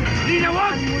 Lina,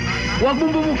 wag! Huwag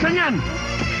mong bubuksan yan!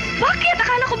 Bakit?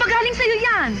 Akala ko ba galing sa'yo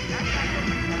yan?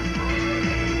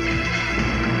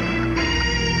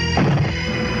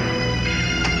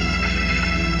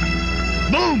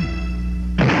 Boom!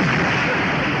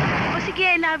 O sige,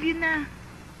 I love you na.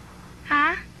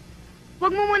 Ha?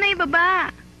 Huwag mo muna ibaba.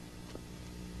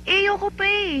 Ayoko pa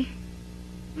eh.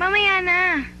 Mamaya na.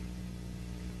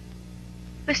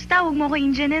 Basta huwag mo ko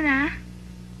injanin ha.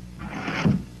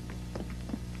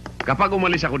 Kapag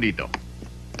umalis ako dito,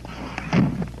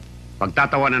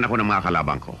 pagtatawanan ako ng mga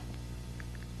kalabang ko.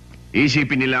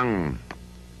 Isipin nilang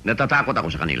natatakot ako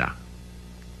sa kanila.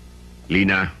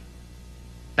 Lina,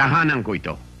 tahanan ko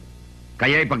ito.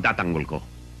 Kaya ipagtatanggol ko.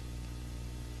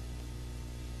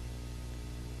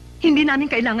 namin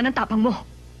kailangan ng tapang mo.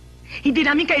 Hindi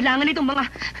namin kailangan itong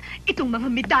mga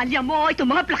medalya mo,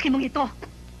 itong mga plaki mong ito.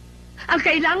 Ang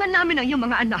kailangan namin ng iyong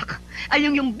mga anak ay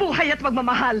yung buhay at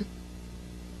pagmamahal.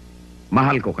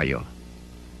 Mahal ko kayo.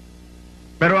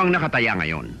 Pero ang nakataya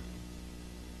ngayon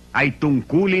ay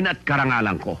tungkulin at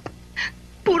karangalan ko.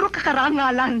 Puro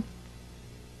kakarangalan.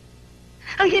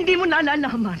 Ang hindi mo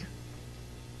nalalaman.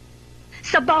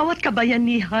 Sa bawat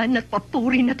kabayanihan at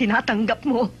papuri na tinatanggap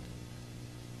mo,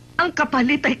 ang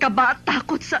kapalit ay kaba at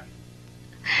takot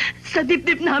sa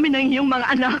dibdib namin ng iyong mga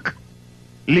anak.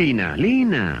 Lina.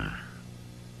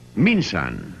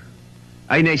 Minsan,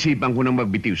 ay naisipan ko nang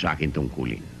magbitiw sa akin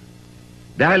tungkulin.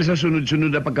 Dahil sa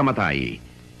sunod-sunod na pagkamatay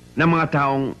ng mga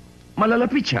taong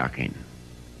malalapit sa akin.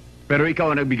 Pero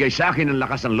ikaw ang nagbigay sa akin ng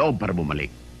lakas ng loob para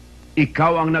bumalik.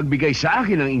 Ikaw ang nagbigay sa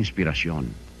akin ng inspirasyon.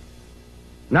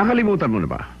 Nakalimutan mo na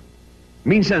ba?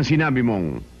 Minsan sinabi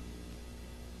mong,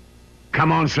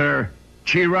 "Come on, sir.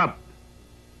 Cheer up.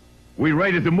 We're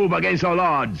ready to move against all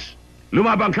odds.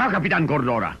 Lumabang ka, Kapitan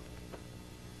Cordora."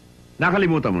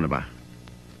 Nakalimutan mo na ba?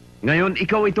 Ngayon,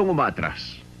 ikaw itong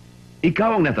umaatras.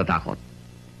 Ikaw ang natatakot.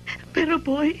 Pero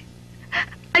boy,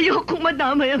 ayokong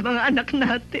madamay ang mga anak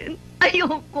natin.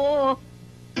 Ayoko.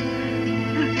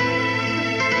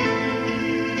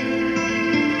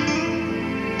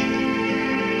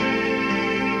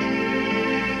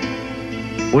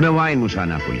 Unawain mo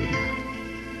sana, Polina.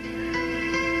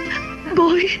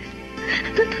 Boy,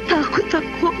 natatakot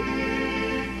ako.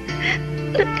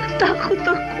 Natatakot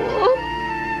ako.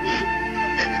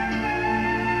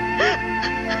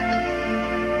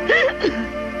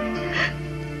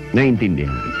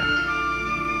 Naintindihan kita.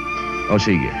 O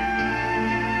sige.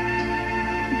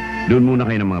 Doon muna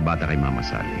kayo ng mga bata kay Mama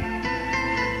Sally.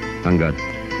 Hanggat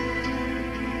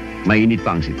mainit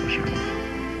pa ang sitwasyon.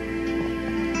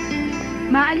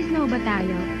 Maalis na ba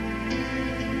tayo?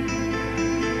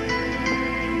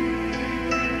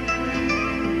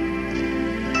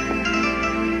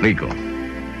 Rico,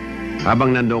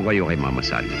 habang nandoon kayo kay Mama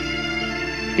Sally,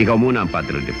 ikaw muna ang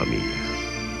patron de pamilya.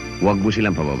 Huwag mo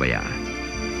silang pababayaan.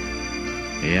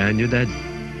 Hayaan nyo, Dad.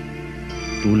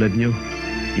 Tulad nyo,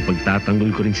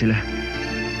 ipagtatanggol ko rin sila.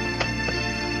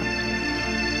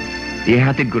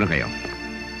 Ihatid ko na kayo.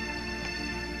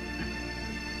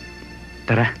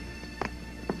 Tara.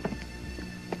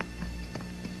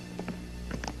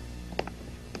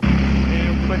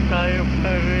 Ayun pa tayo,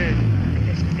 pare.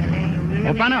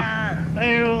 O, paano?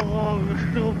 Ayoko.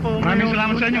 Gusto ko pa. Maraming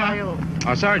salamat sa inyo, ha?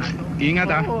 Sarge,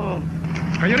 ingat, ha?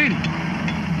 Kayo rin.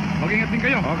 Mag-ingat din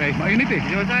kayo. Okay, mainit, eh.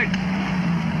 Yo, Sarge.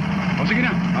 O, sige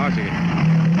na. Sige.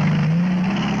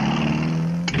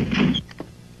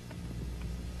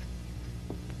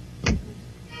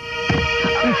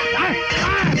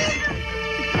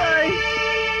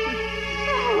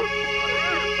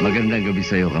 Magandang gabi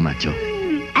sa'yo, Camacho.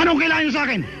 Anong kailangan nyo sa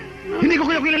akin? Hindi ko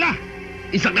kayo kilala.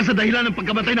 Isa ka sa dahilan ng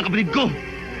pagkamatay ng kapatid ko.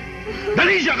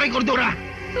 Dali siya kay Cordora!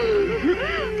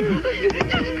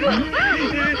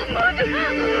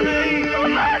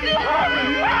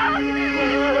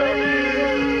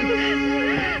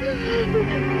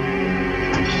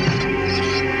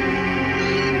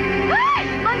 Ay!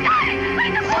 Bantay! Ay,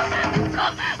 naku!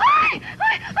 Ay!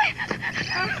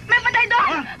 May patay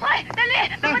doon! Ay, dali!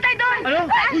 May patay doon! Ano?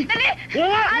 Ay, dali!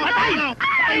 Patay!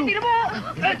 Ay, tira mo!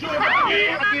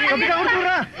 Kapitan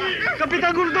Cordora!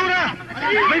 Kapitan Cordora!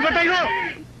 May patay ko!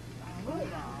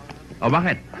 O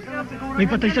bakit? May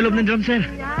patay sa loob ng drum, sir.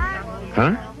 Ha?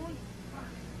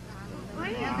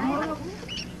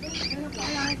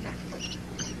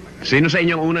 Sino sa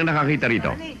inyong unang nakakita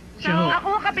rito?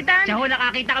 Ako, Kapitan. Siya ho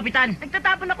nakakita, Kapitan.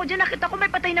 Nagtatapon ako dyan. Nakita ko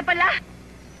may patay na pala.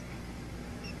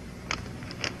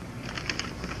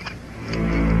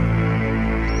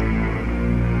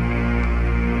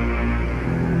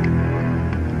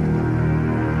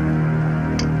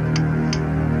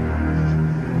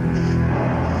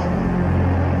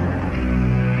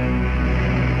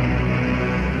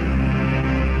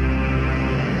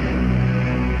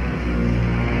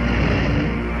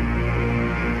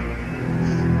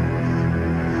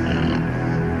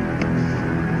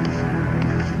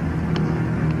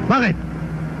 Bakit?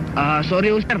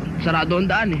 Sorry ho, sir. Sarado ang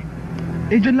daan eh.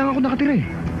 Dyan lang ako nakatira eh.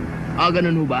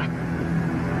 Ganun ho ba?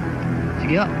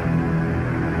 Sige ho.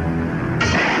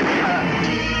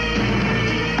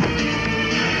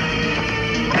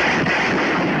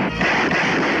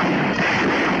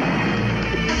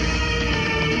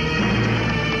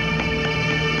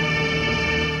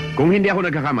 Kung hindi ako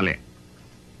nagkakamali,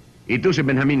 ito si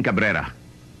Benjamin Cabrera,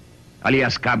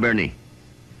 alias Cabernet.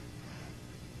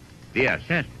 Diaz.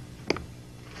 Sir.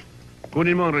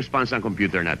 Kunin mo ang response ng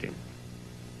computer natin.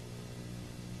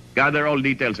 Gather all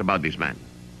details about this man.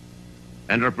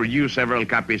 And reproduce several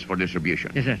copies for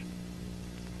distribution. Yes, sir.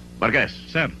 Marquez.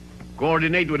 Sir.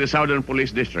 Coordinate with the Southern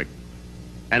Police District.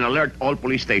 And alert all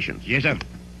police stations. Yes, sir.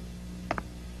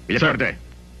 Ilaparte.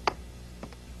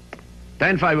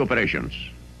 10-5 operations.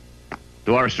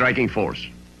 To our striking force.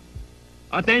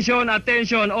 Attention,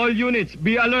 attention, all units,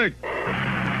 be alert. 4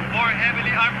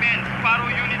 heavily armed men, Sparrow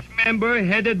Units member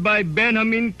headed by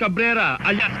Benjamin Cabrera,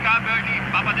 alias Caberly,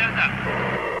 Papa Delta.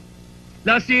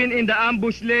 Last seen in the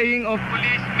ambush laying of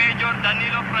Police Major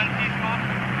Danilo Francisco,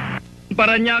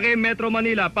 Parañaque, Metro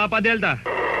Manila, Papa Delta.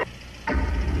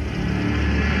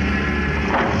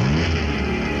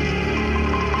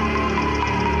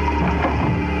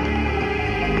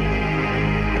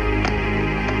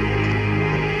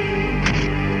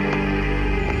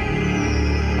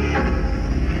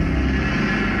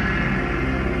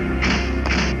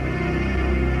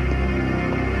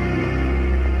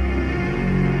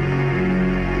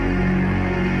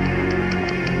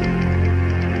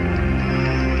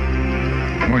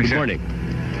 Good morning.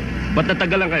 Ba't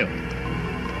natagalan kayo?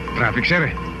 Traffic, sir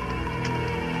eh.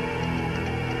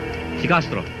 Si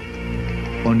Castro.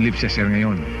 On leave siya, sir,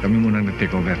 ngayon. Kami muna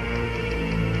nag-take over.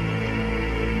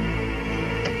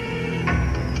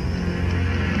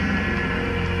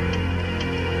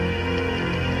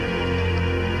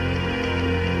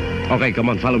 Okay, come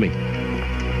on, follow me.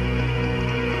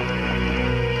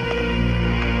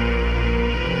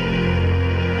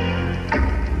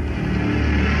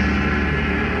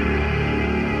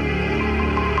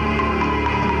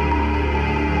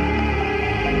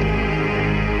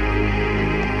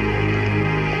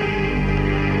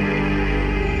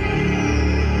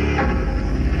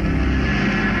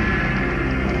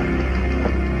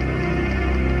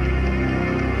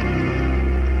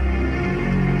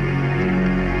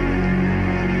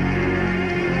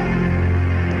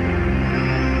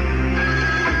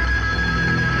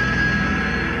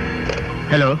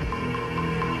 Hello?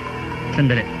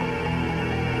 Sandali.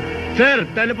 Sir,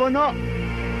 telephone ho.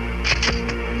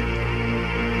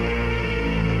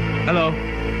 Hello?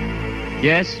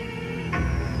 Yes?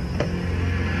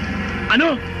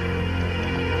 Ano?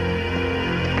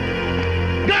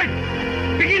 Guard!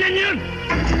 Pigilan niyo yun!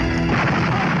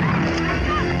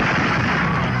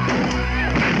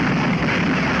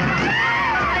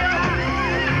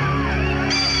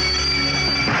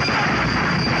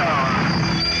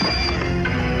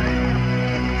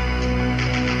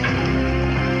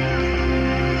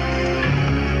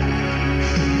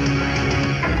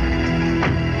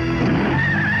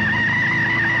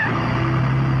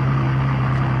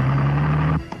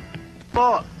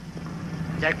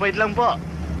 Checkpoint lang po.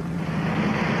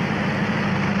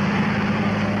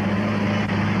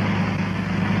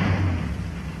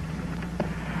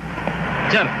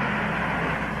 Sir,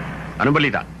 anong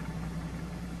balita?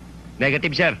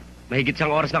 Negative, sir. Mahigit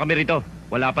 1 oras na kami rito.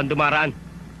 Wala pang dumaraan.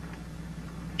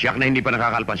 Tiyak na hindi pa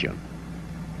nakakalpas yun.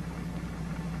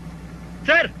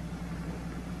 Sir!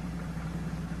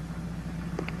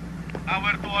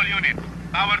 Power to all units.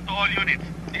 Power to all units.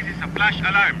 This is a flash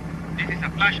alarm. This is a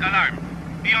flash alarm.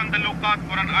 Be on the lookout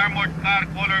for an armored car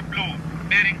color blue,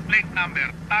 bearing plate number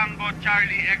Tango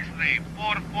Charlie X-ray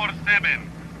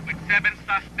 447, with 7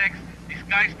 suspects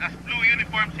disguised as blue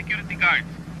uniform security guards.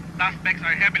 Suspects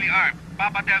are heavily armed.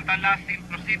 Papa Delta last seen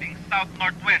proceeding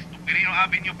south-northwest to Quirino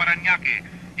Avenue, Parañaque.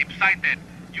 If sighted,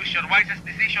 use your wisest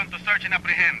decision to search and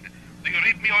apprehend. Do you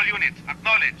read me, all units?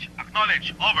 Acknowledge.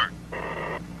 Acknowledge. Over.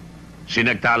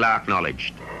 Sinagtala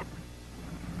acknowledged.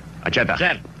 Acheta.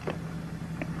 Sir.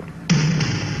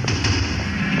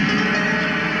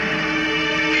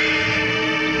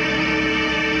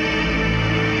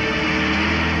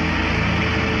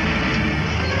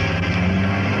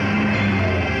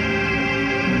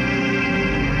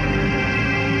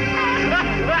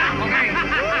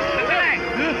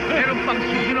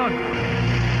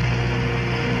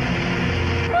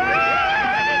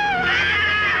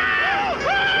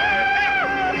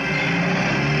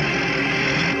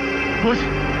 Boss,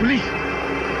 pulis!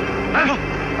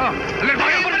 Alerta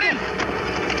kayo mo na rin!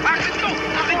 Akin to!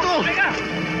 Akin to! Teka!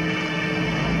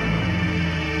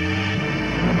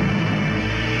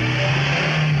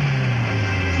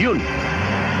 Yun!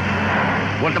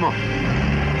 Buwalta mo!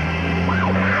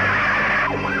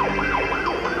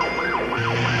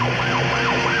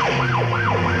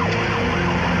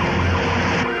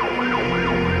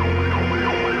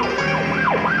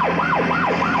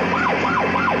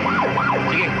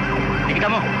 Sige, tikita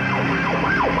mo!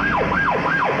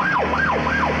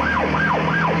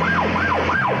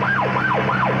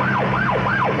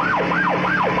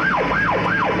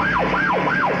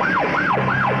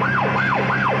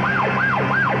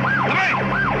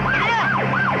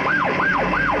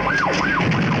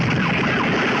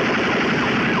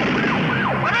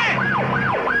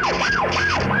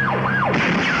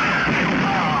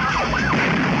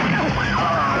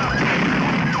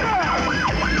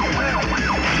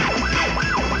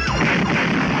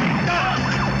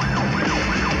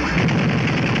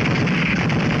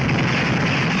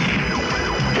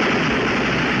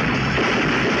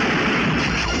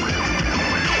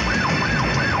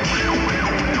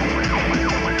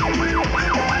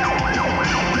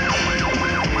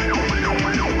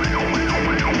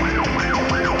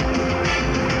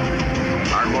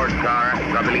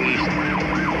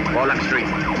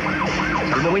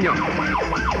 Salbungin nyo.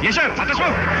 Yes, sir. Atas mo.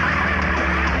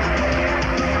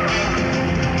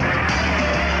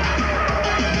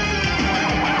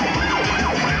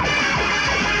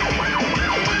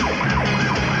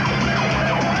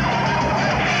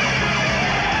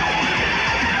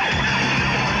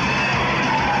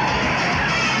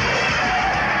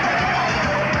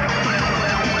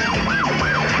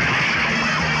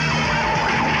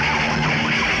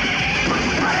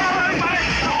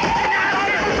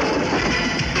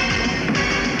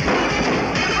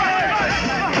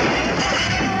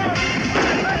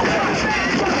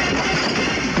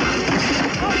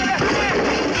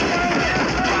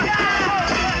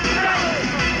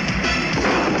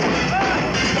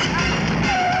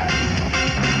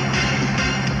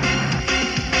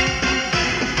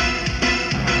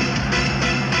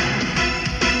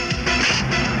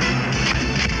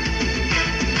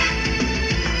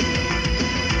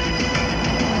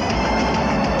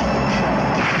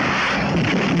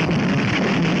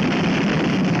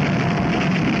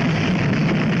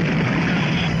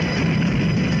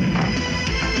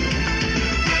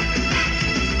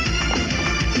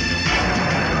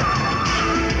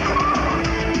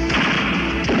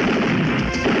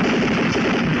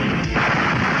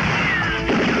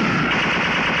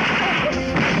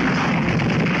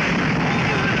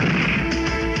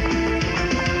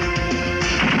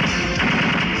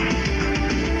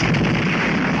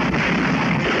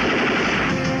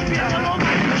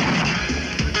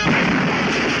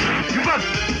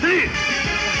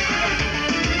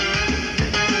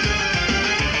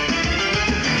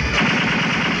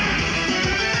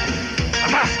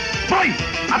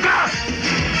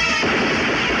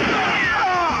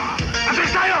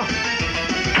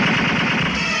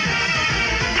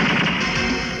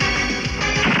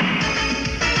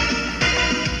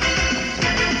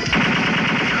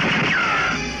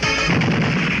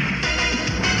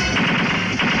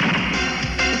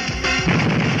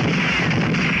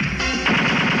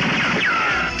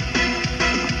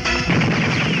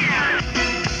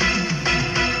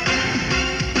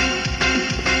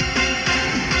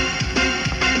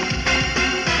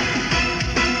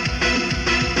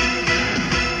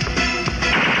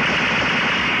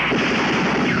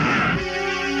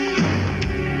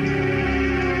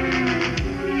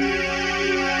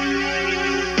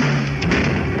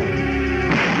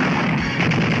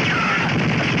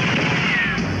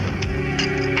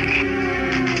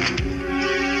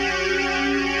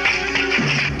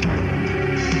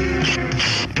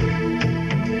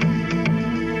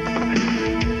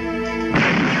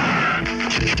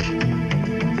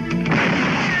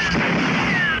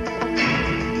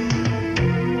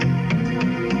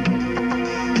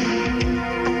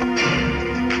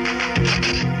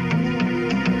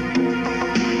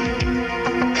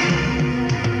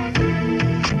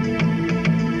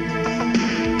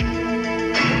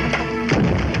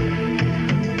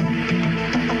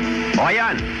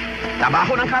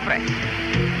 Trabaho ng kapre.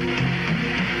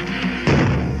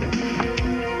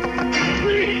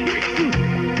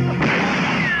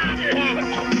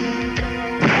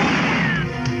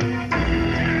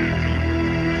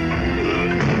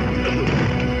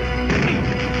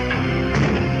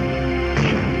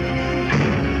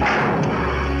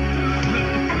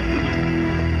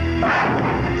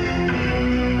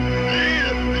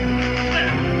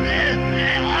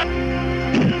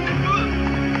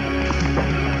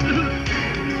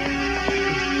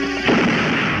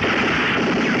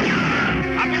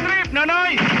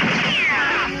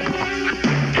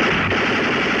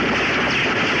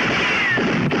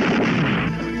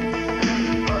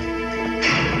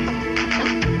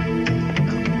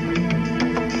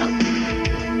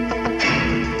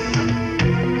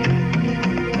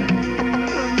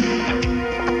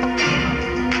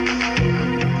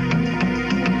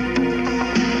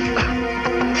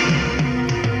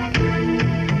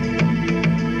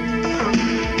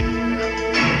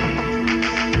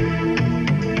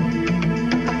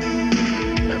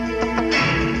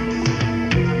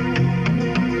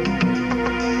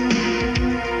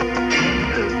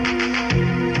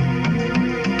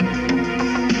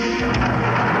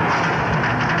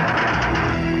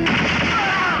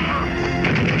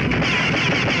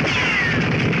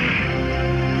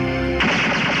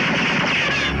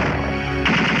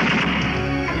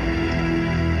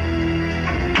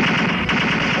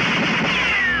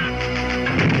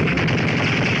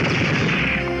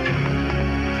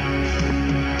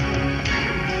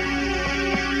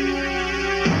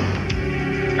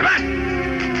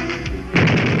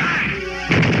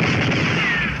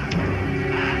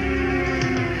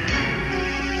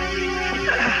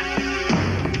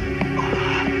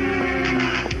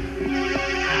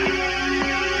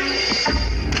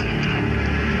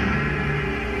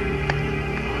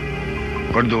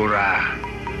 Cordora,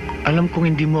 alam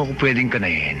kong hindi mo ako pwedeng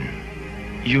kanayin.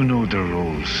 You know the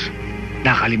rules.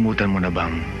 Nakalimutan mo na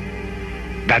bang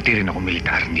dati rin ako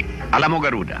militar? Alam mo,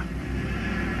 Garuda,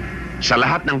 sa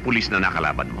lahat ng pulis na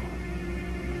nakalaban mo,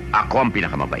 ako ang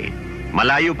pinakamabait.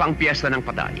 Malayo pa ang piyesta ng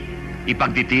patay.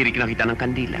 Ipagtitirik na kita ng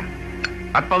kandila.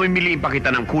 At pamimiliin pa kita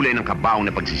ng kulay ng kabaong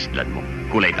na pagsisidlan mo.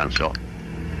 Kulay tanso.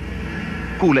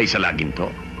 Kulay sa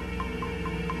laginto.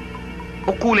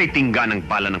 O kulay tingga ng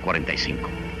bala ng 45.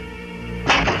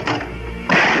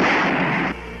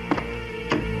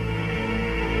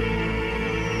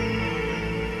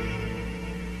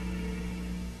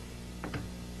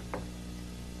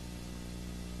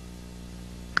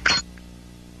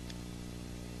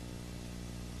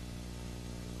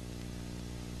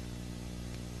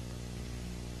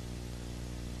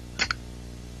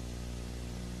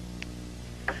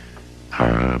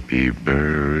 Happy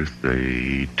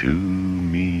birthday to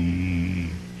me.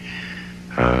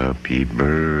 Happy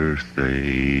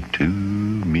birthday to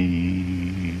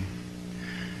me.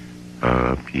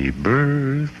 Happy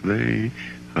birthday,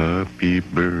 happy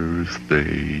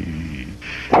birthday.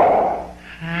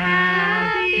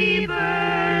 Happy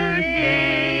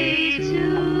birthday to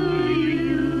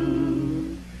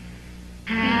you.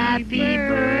 Happy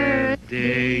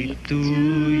birthday to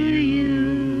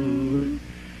you.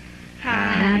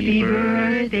 Happy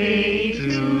birthday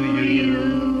to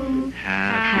you.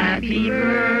 Happy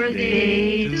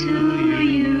birthday to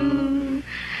you.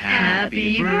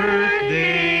 Happy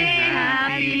birthday,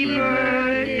 happy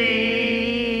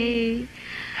birthday.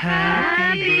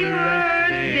 Happy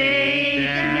birthday,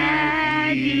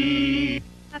 Daddy.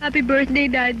 Happy birthday,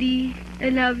 Daddy. I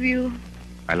love you.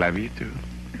 I love you too.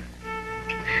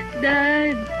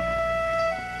 Dad.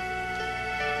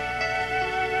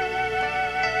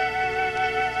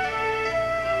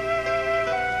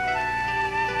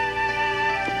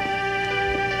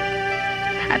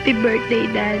 Happy birthday,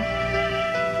 Dad.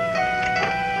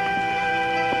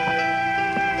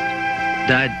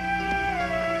 Dad,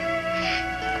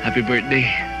 happy birthday.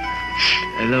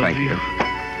 I love you.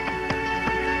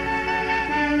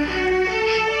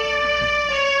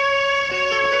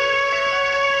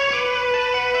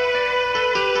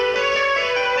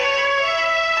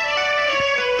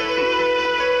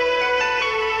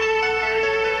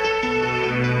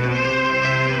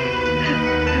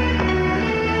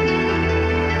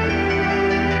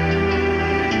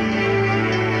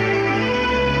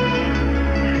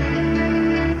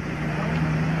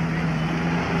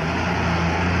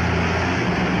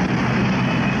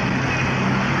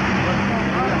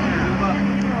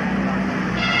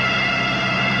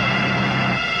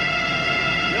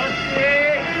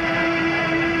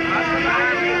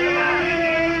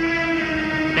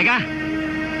 Teka,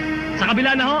 sa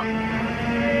kabila na ho.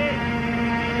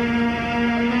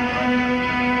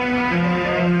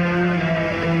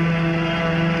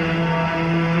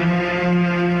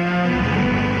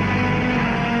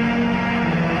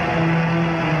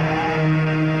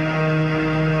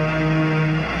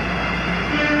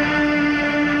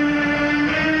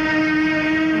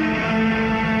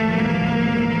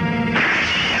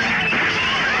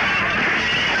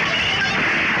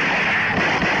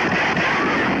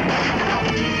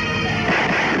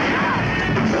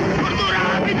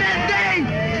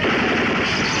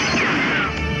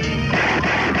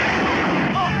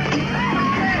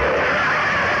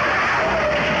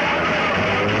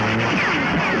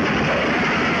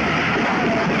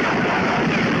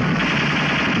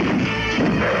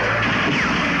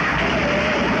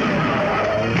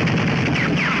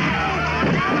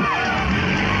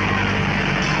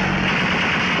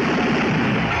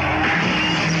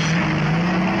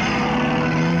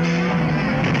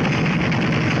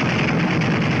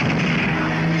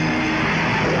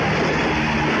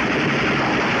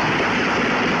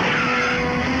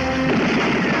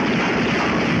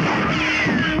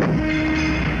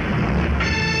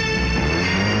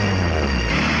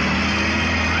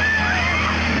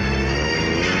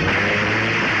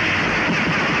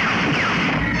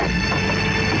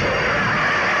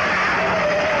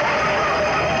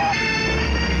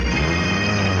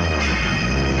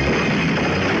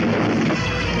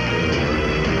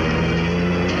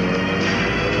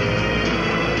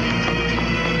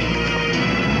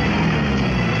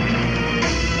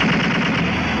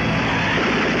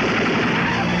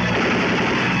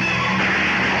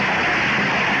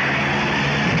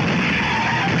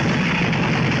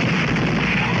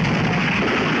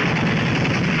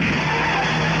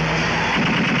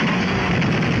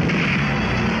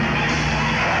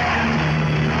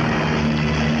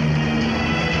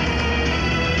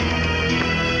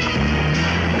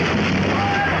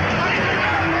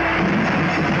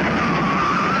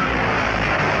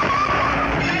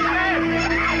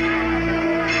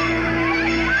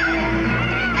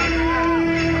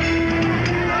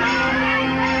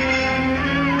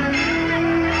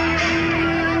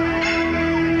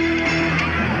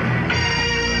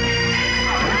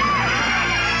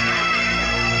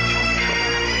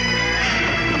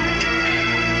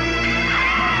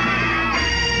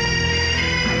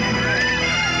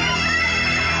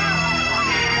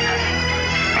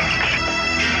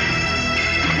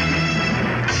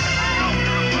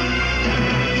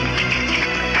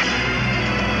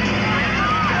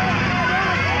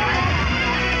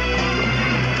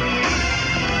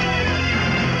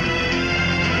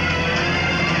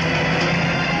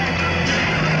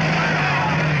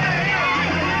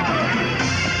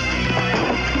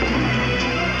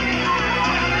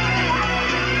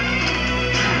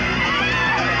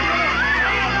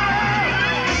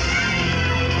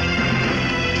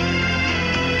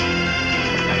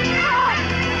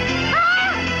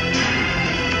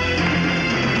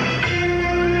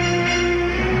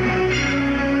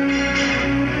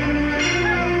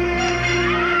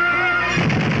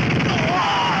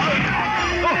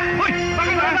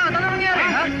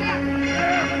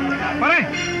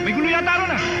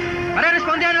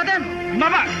 Respondihan natin!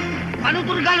 Baba! Paano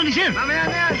ito regalo ni Sir? Mamaya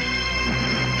na yan!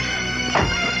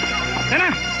 Tara!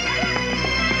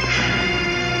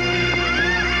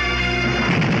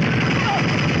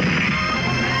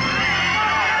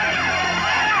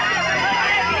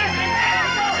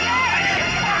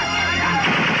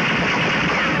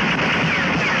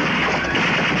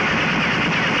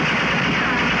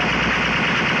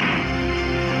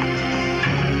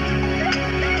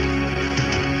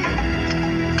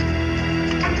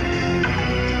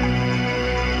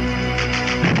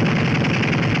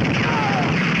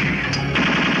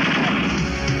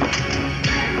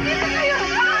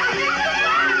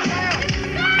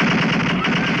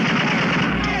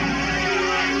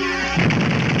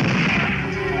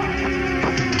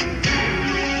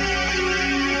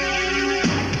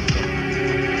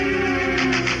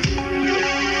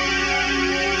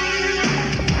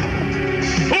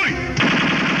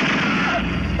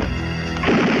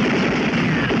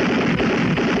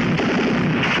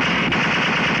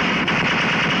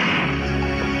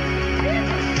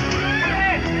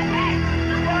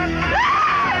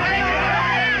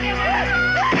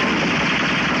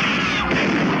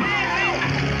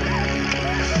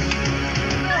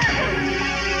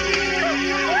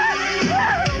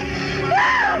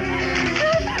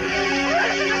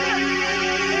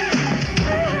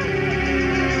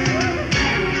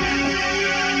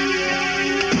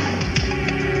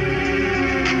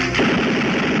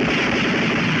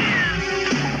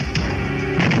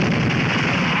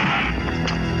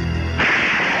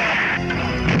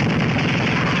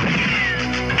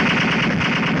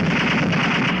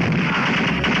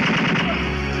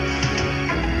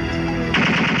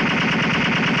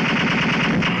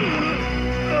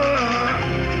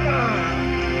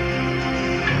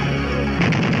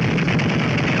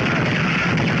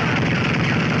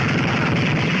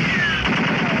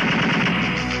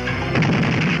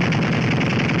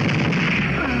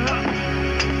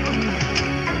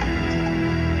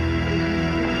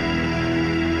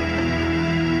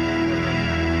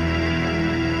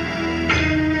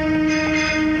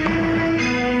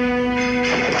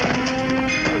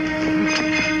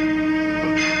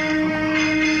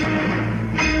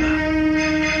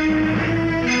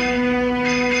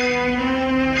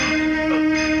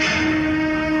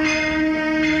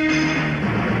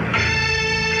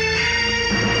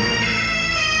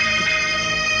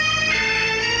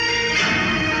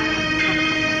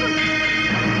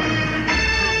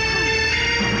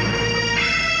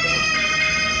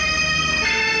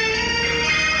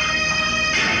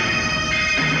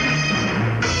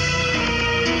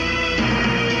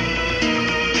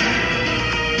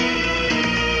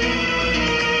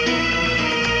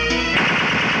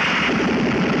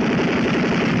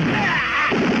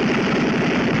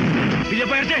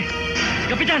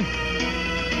 Kapitan!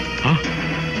 Ha?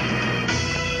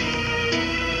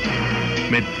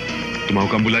 Med,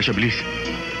 tumawag ka ambulansya, bilis.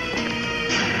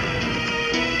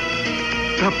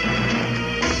 Kap!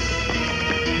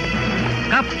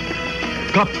 Kap!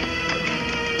 Kap!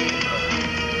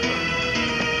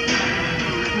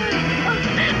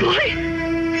 Boy!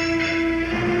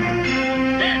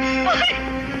 Boy!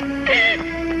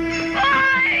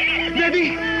 Boy!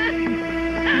 Daddy!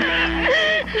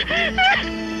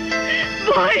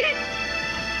 Boy!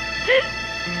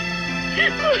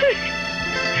 Boy!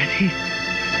 Daddy!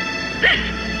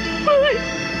 Boy!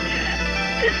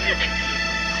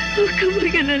 Huwag ka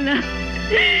mag-alala.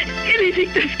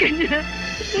 Ililigtas ka niya.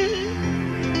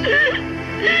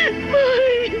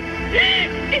 Boy!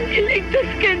 Ililigtas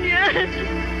ka niya.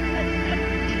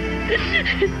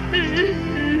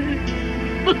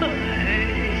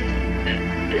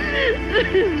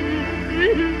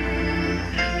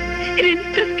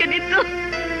 Ililigtas ka nito.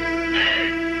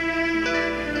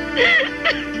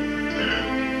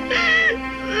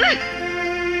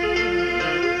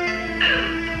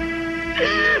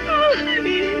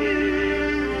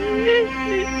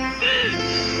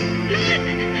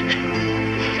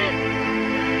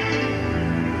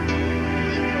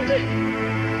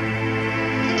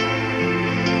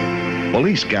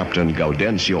 Police Captain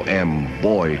Gaudencio M.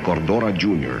 Boy Cordora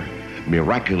Jr.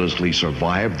 miraculously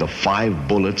survived the 5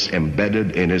 bullets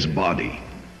embedded in his body.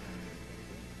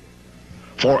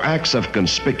 For acts of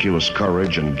conspicuous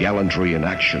courage and gallantry in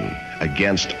action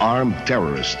against armed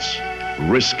terrorists,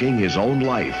 risking his own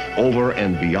life over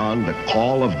and beyond the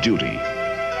call of duty,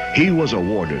 he was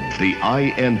awarded the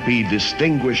INP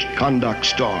Distinguished Conduct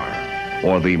Star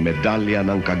or the Medalya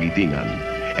ng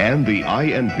Kagitingan and the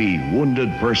INP Wounded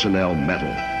Personnel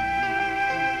Medal.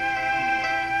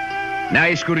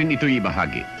 Nais ko rin ito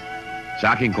ibahagi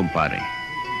sa aking kumpare.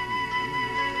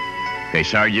 Kay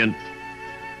Sergeant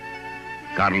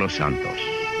Carlos Santos,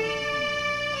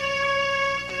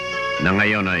 na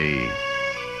ngayon ay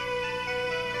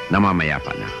namamayapa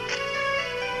na.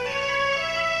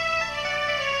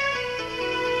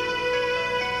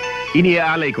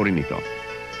 Iniaalay ko rin ito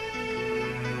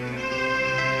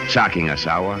sa aking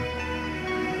asawa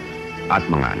at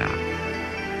mga anak.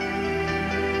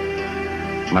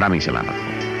 Maraming salamat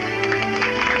po.